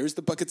 hey, there's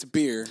the buckets of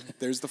beer.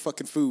 There's the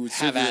fucking food.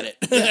 Have at it.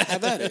 Yeah,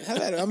 have at it.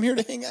 I'm here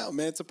to hang out,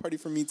 man. It's a party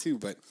for me too.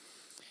 But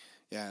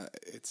yeah,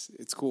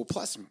 it's cool.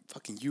 Plus,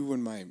 fucking you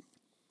and my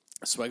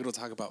swagger will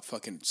talk about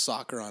fucking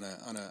soccer on a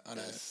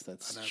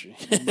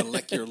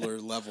molecular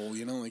level.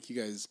 Like you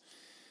guys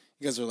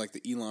are like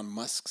the Elon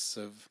Musks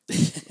of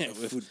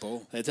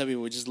football. I tell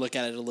you, we just look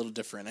at it a little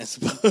different, I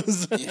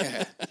suppose.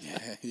 Yeah.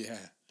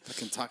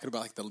 Fucking talking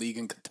about like the league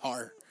in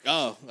Qatar.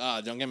 Oh,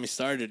 don't get me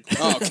started.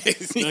 Oh, okay.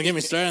 Don't get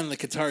me started on the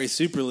Qatari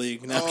Super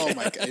League. No. Oh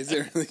my God, is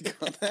it really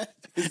called that?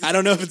 I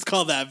don't know if it's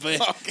called that, but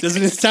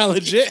doesn't it sound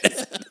legit?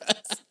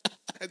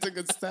 That's a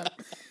good step.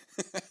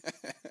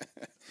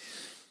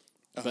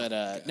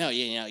 But no,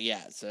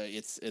 yeah. So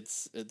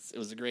it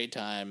was a great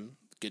time.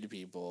 Good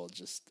people,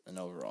 just an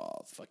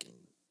overall fucking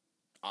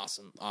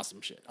awesome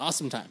shit.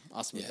 Awesome time.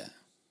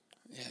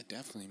 Yeah,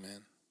 definitely,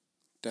 man.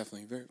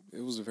 Definitely.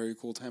 It was a very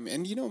cool time.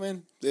 And,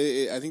 man,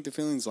 I think the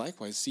feeling's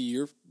likewise. See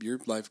your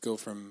life go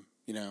from,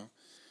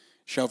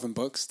 shelving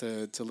books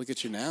to look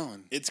at you now.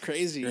 And it's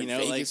crazy, you're in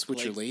Vegas with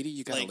like, your lady.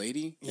 You got a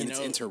lady, and it's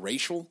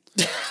interracial.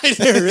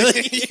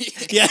 Really?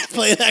 Yeah,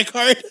 play that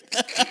card.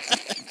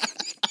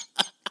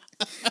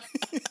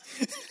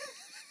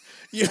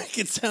 You make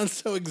it sound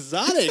so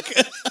exotic.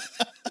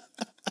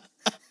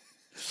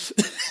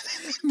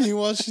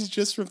 Meanwhile, she's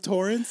just from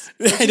Torrance.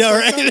 I know,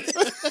 right?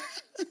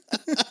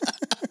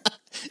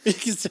 It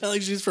can sound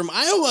like she's from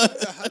Iowa.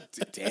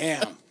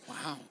 Damn!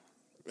 Wow,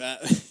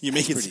 you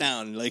make it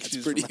sound like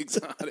she's pretty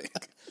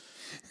exotic.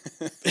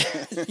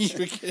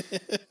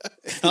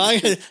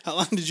 How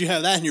long did you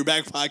have that in your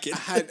back pocket?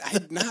 I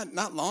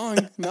not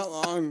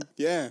long.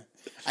 Yeah,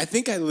 I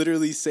think I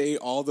literally say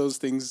all those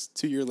things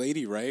to your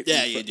lady, right?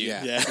 Yeah, you do.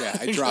 Yeah.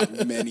 I drop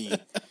many.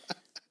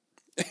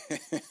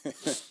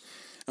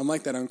 I'm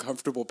like that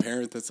uncomfortable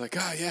parent that's like,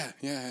 oh yeah.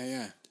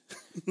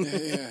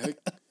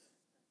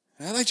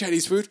 I like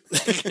Chinese food.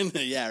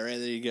 Yeah, right.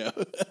 There you go.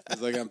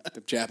 It's like I'm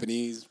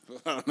Japanese.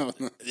 I don't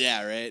know.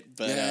 Yeah, right.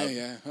 But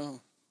yeah. Oh,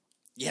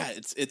 yeah.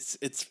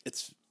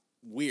 It's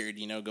weird,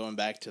 going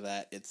back to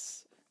that.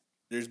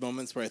 There's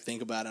moments where I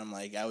think about it. I'm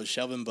like, I was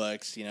shelving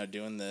books,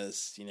 doing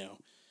this,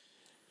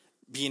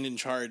 being in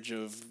charge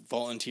of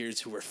volunteers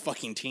who were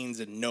fucking teens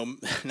and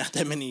not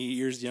that many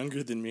years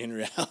younger than me in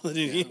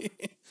reality.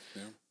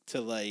 Yeah. To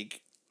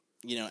like.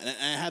 And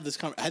I had this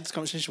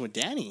conversation with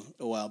Danny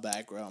a while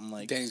back where I'm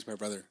like... Danny's my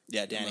brother.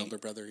 Yeah, Danny. My older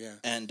brother, yeah.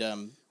 And...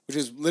 which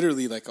is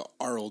literally like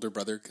our older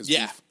brother because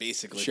we've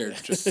basically shared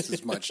just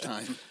as much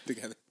time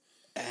together.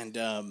 And,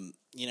 I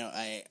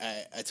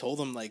told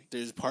him, like,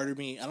 there's part of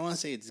me... I don't want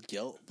to say it's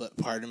guilt, but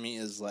part of me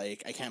is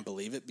like, I can't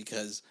believe it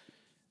because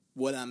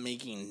what I'm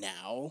making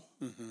now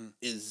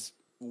is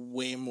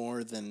way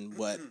more than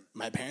what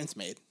my parents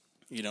made.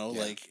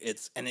 Like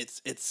it's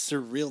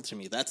surreal to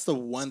me. That's the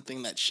one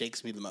thing that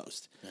shakes me the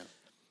most. Yeah.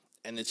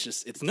 And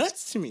it's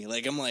nuts to me.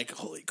 Like I'm like,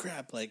 holy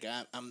crap! Like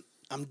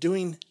I'm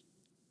doing,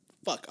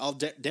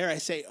 dare I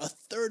say, a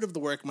third of the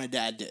work my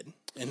dad did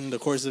in the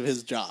course of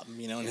his job.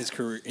 In his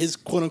career, his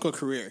quote unquote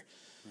career.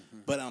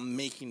 But I'm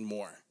making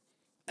more,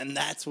 and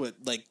that's what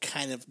like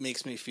kind of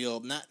makes me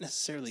feel not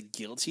necessarily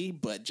guilty,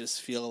 but just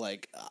feel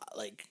like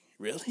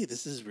really,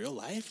 this is real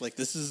life? Like,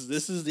 this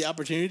is the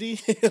opportunity?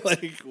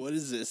 Like, what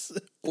is this?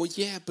 Well,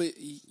 yeah, but,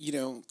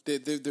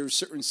 there are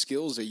certain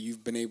skills that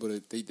you've been able to,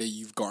 that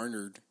you've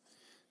garnered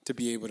to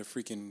be able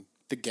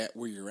to get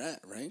where you're at,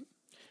 right?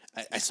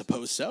 I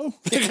suppose so.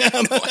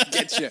 I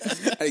get you.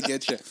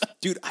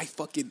 Dude,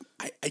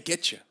 I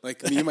get you.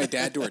 Like, me and my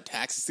dad do our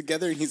taxes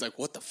together, and he's like,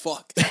 what the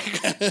fuck?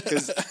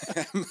 Because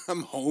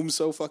I'm home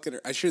so fucking...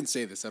 I shouldn't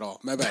say this at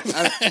all. My bad.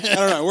 I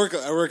don't know. I work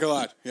a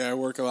lot. Yeah, I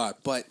work a lot.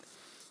 But...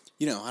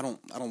 I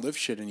don't live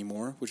shit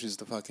anymore, which is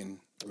the fucking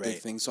big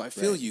thing. So I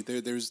feel you.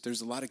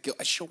 There's a lot of guilt.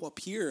 I show up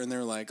here and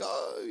they're like,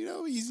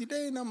 oh, easy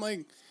day, and I'm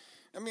like,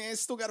 I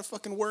still got to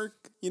fucking work.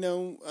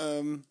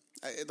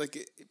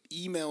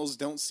 Emails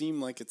don't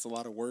seem like it's a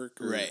lot of work,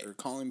 or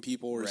calling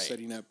people or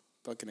setting up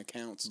fucking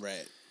accounts.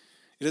 Right.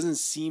 It doesn't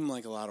seem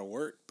like a lot of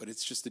work, but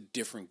it's just a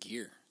different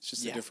gear. It's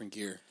just a different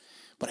gear.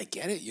 But I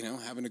get it,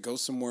 having to go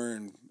somewhere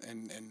and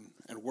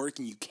work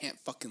and you can't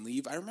fucking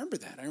leave. I remember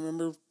that. I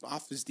remember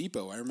Office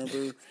Depot. I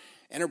remember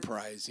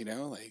Enterprise,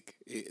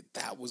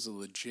 that was a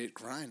legit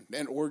grind.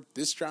 Or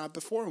this job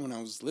before when I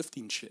was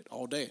lifting shit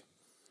all day.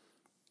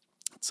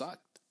 It sucked.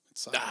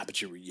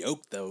 But you were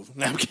yoked, though.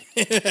 No, I'm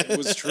kidding. It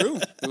was true.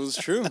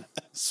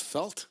 It's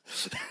felt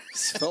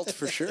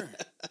for sure.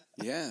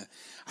 Yeah.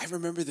 I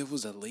remember there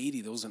was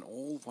an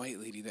old white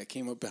lady that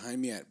came up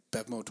behind me at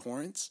Bevmo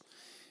Torrance.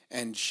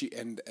 And she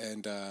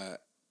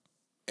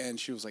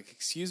was like,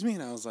 "Excuse me,"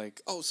 and I was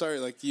like, "Oh, sorry.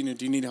 Like, do you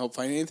need help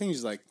finding anything?"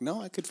 She's like, "No,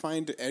 I could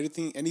find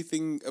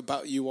anything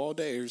about you all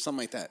day or something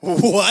like that."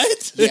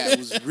 What? Yeah, it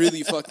was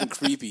really fucking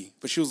creepy.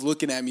 But she was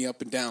looking at me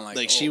up and down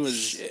like she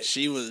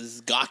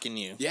was gawking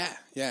you. Yeah.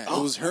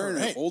 It was her and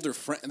an older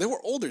friend. They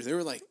were older. They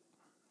were like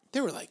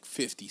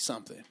 50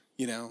 something.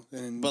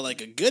 And but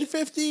like a good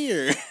 50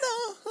 or no,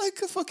 like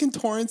a fucking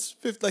Torrance.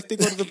 Like they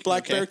go to the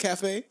Black Bear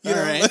Cafe. All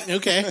right.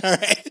 Okay. All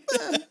right.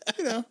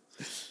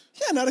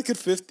 Yeah, not a good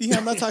 50.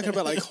 I'm not talking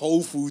about like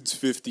Whole Foods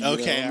 50.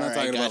 Okay, I'm not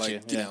talking about you.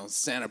 like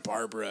Santa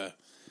Barbara.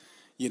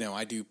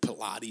 I do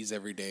Pilates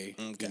every day.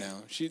 Okay.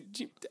 She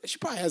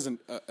probably has an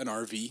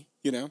RV.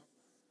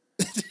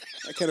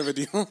 That kind of a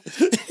deal.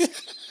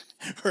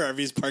 Her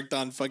RV's parked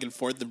on fucking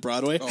 4th and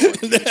Broadway. Oh,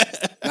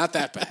 not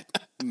that bad.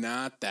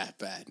 Not that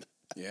bad.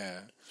 Yeah.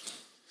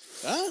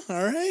 Oh,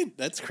 all right.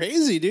 That's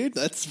crazy, dude.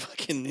 That's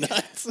fucking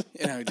nuts.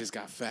 We just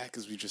got fat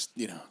because we just,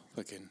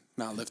 fucking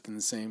not lifting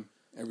the same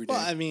every day.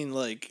 Well, I mean,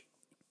 like,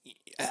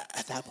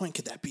 At that point,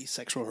 could that be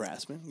sexual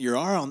harassment? You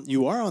are on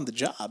the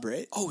job,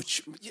 right? Oh,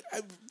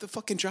 the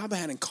fucking job I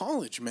had in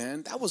college,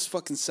 man. That was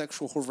fucking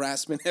sexual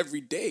harassment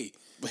every day.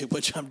 Wait,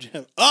 what job?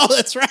 Oh,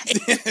 that's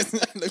right.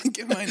 Let me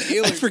get my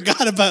inhaler. I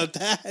forgot about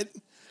that.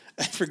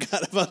 I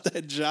forgot about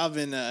that job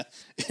in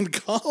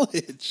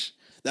college.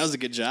 That was a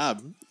good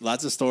job.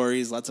 Lots of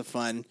stories, lots of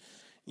fun.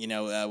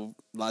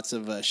 Lots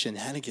of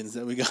shenanigans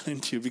that we got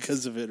into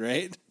because of it,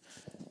 right?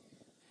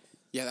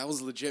 Yeah, that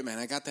was legit, man.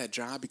 I got that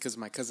job because of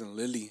my cousin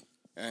Lily.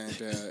 And,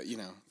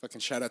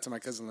 fucking shout out to my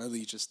cousin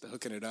Lily just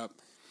hooking it up.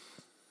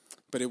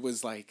 But it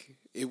was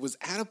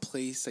at a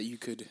place that you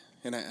could,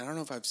 and I don't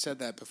know if I've said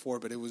that before,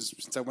 but it was,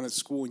 since I went to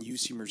school in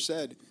UC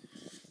Merced.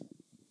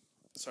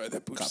 Sorry,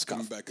 that boot's just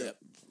coming back up.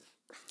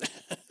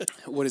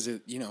 What is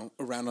it,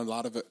 around a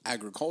lot of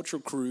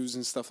agricultural crews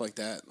and stuff like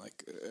that,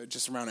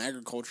 just around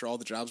agriculture, all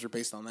the jobs are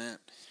based on that.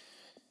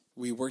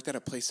 We worked at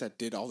a place that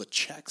did all the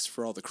checks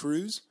for all the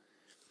crews.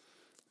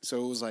 So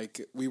it was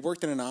we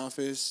worked in an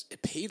office.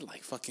 It paid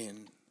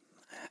fucking,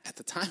 at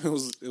the time it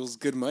was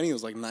good money. It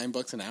was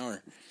 $9 an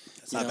hour.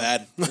 That's not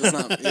bad. It was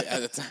not,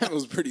 at the time it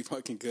was pretty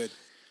fucking good.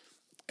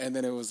 And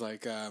then it was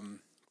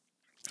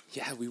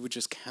we would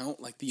just count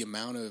the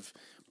amount of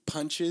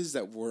punches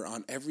that were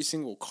on every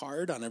single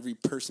card, on every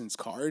person's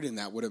card, and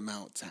that would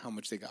amount to how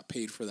much they got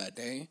paid for that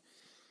day.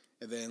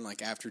 And then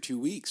after 2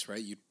 weeks,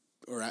 right,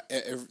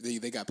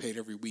 they got paid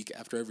every week.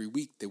 After every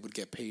week, they would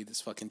get paid this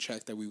fucking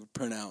check that we would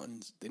print out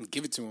and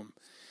give it to them.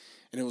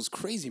 And it was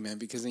crazy, man,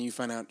 because then you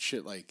find out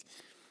shit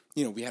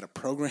we had a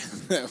program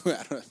that,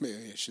 I don't know,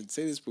 maybe I shouldn't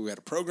say this, but we had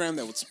a program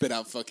that would spit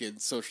out fucking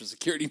social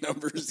security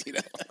numbers,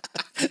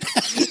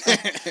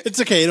 It's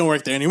okay, you don't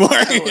work there anymore.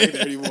 I don't work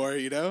there anymore,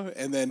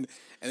 And then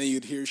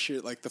you'd hear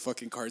shit the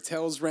fucking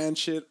cartels ran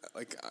shit,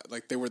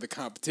 like they were the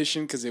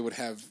competition because they would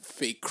have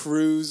fake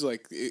crews,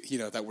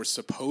 that were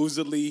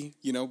supposedly,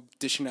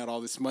 dishing out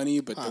all this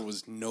money, but there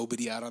was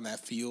nobody out on that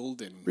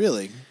field, and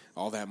really,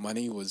 all that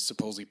money was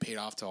supposedly paid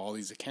off to all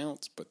these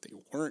accounts, but they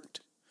weren't.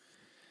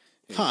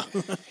 Huh?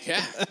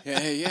 Yeah.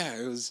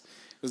 It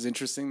was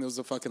interesting. There was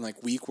a fucking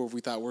week where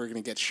we thought we were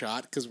gonna get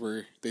shot because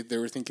they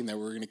were thinking that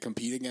we were gonna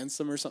compete against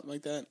them or something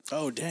like that.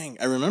 Oh dang!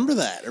 I remember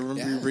that. I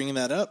remember you bringing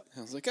that up.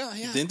 I was like, oh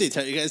yeah. Didn't they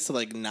tell you guys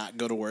to not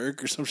go to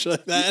work or some shit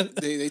like that?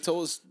 They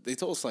told us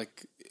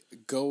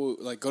go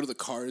to the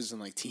cars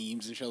and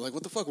teams and shit.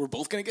 What the fuck? We're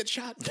both gonna get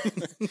shot. But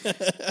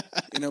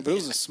it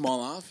was a small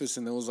office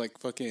and there was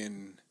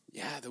fucking.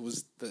 Yeah, there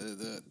was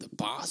the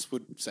boss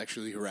would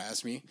sexually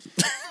harass me.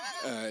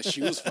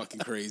 She was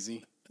fucking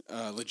crazy,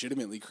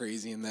 legitimately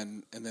crazy. And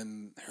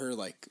then her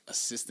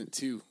assistant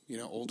too.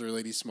 Older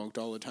lady, smoked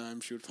all the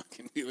time. She would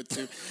fucking do it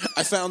too.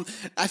 I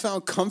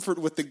found comfort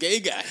with the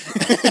gay guy.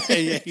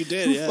 Yeah, you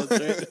did. Yeah,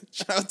 that's right.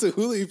 Shout out to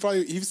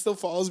Huli. He still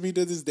follows me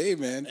to this day,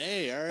 man.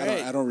 Hey, all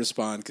right. I don't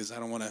respond because I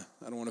don't want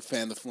to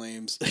fan the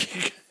flames.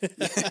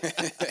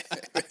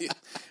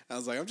 I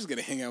was I'm just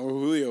gonna hang out with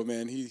Julio,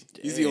 man. He's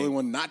the only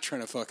one not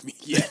trying to fuck me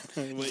yet.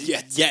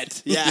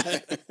 Yet. Yeah.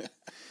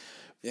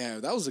 Yeah,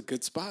 that was a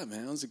good spot,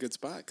 man. That was a good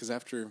spot because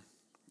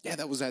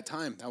that was that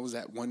time. That was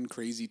that one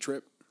crazy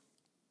trip.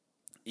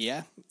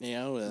 Yeah,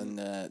 and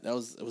it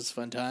was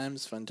fun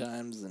times,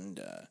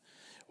 and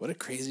what a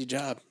crazy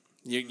job.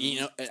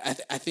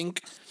 I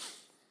think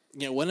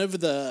one of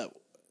the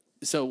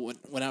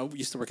when I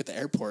used to work at the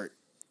airport,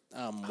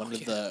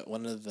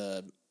 one of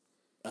the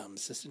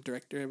assistant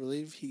director, I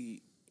believe,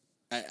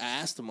 I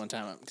asked him one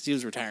time because he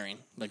was retiring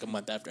a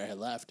month after I had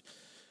left,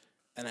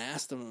 and I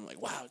asked him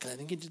wow, because I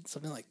think he did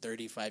something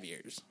 35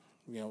 years,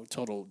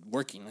 total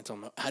working. I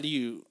told him, how do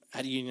you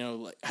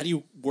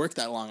work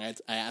that long? I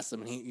asked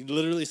him, and he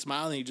literally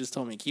smiled and he just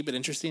told me, keep it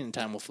interesting and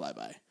time will fly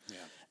by. Yeah.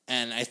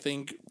 And I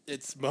think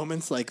it's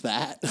moments like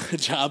that,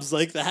 jobs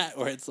like that,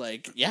 where it's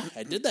yeah,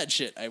 I did that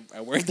shit.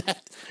 I worked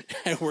that.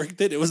 I worked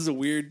it. It was a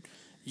weird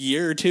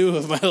year or two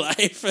of my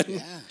life,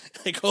 and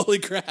holy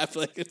crap,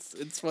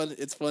 it's fun.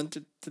 It's fun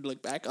to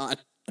look back on.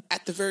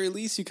 At the very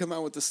least, you come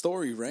out with the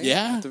story, right?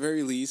 Yeah. At the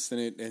very least, and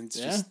it's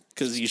just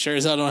because you sure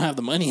as hell don't have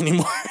the money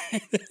anymore.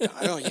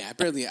 Oh yeah,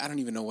 I don't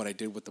even know what I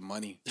did with the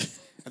money.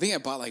 I think I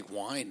bought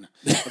wine.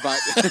 I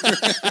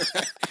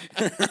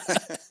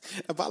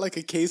bought a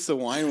case of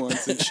wine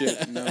once and shit,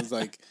 and I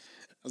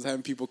was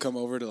having people come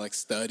over to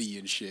study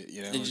and shit,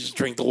 And just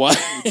drink the wine.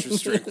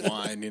 Just drink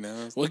wine,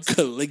 What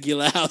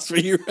Caligula house were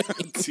you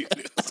running? Dude,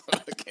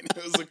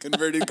 it was a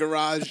converted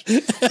garage,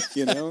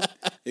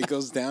 It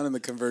goes down in the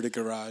converted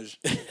garage.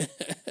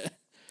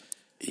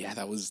 Yeah,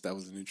 that was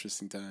an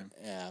interesting time.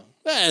 Yeah.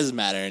 Well, it doesn't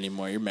matter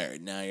anymore. You're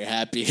married now. You're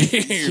happy.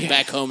 You're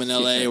back home in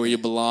LA where you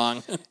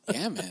belong.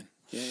 Yeah, man.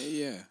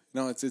 Yeah.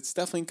 No, it's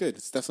definitely good.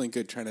 It's definitely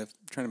good trying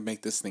to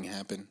make this thing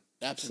happen.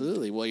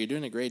 Absolutely. Well, you're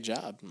doing a great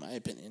job, in my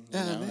opinion.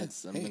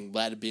 I'm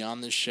glad to be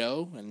on this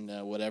show and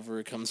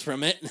whatever comes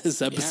from it,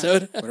 this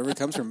episode. Yeah, whatever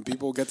comes from,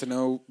 people get to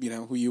know,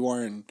 who you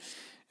are and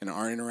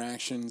our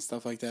interaction and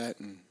stuff like that.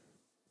 And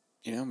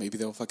you know, maybe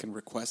they'll fucking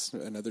request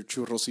another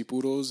churros y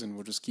puros, and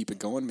we'll just keep it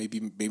going. Maybe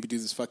do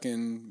this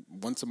fucking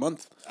once a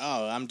month.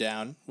 Oh, I'm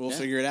down. We'll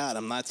figure it out.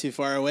 I'm not too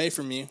far away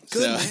from you.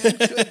 Good, so. man.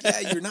 Good. Yeah,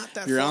 you're not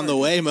that You're far. on the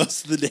way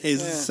most of the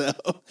days. Yeah. So,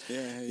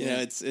 Yeah.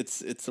 know,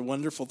 it's a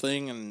wonderful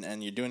thing,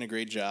 and you're doing a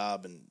great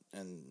job.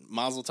 And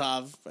Mazel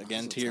Tov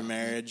again to your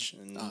marriage.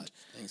 And,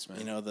 thanks, man.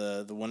 You know,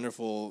 the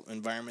wonderful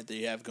environment that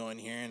you have going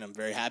here. And I'm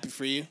very happy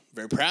for you.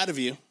 Very proud of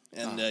you.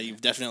 And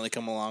you've definitely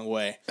come a long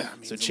way.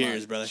 So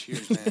cheers, brother.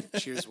 Cheers, man.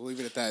 Cheers. We'll leave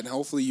it at that. And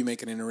hopefully you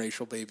make an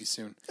interracial baby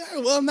soon.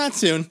 Well, not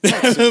soon.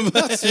 Not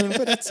soon,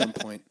 but at some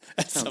point.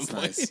 Sounds some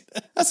point. nice.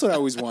 That's what I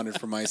always wanted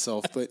for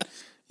myself. But,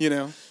 you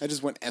know, I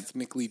just went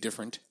ethnically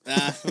different.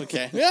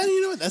 Okay. Yeah,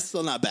 you know what? That's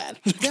still not bad.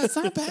 Yeah, it's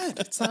not bad.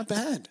 It's not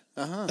bad.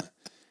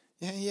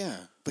 Yeah.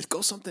 But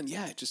go something.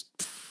 Yeah, just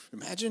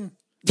imagine.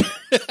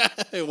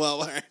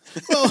 Well, all right.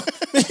 Well,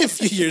 maybe a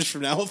few years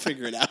from now, we'll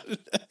figure it out.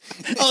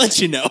 I'll let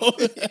you know.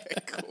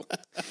 Cool.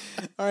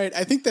 All right,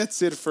 I think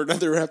that's it for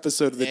another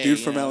episode of the Dude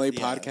from LA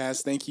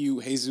podcast. Thank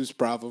you, Jesus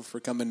Bravo, for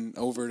coming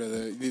over to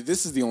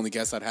This is the only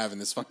guest I'd have in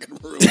this fucking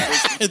room.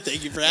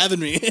 Thank you for having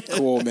me.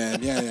 Cool,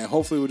 man. Yeah.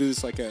 Hopefully we'll do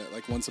this like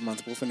once a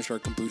month. We'll finish our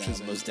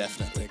kombuchas. Most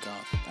definitely. Take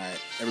off. All right,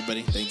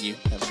 everybody. Thank you.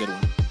 Have a good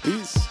one.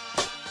 Peace.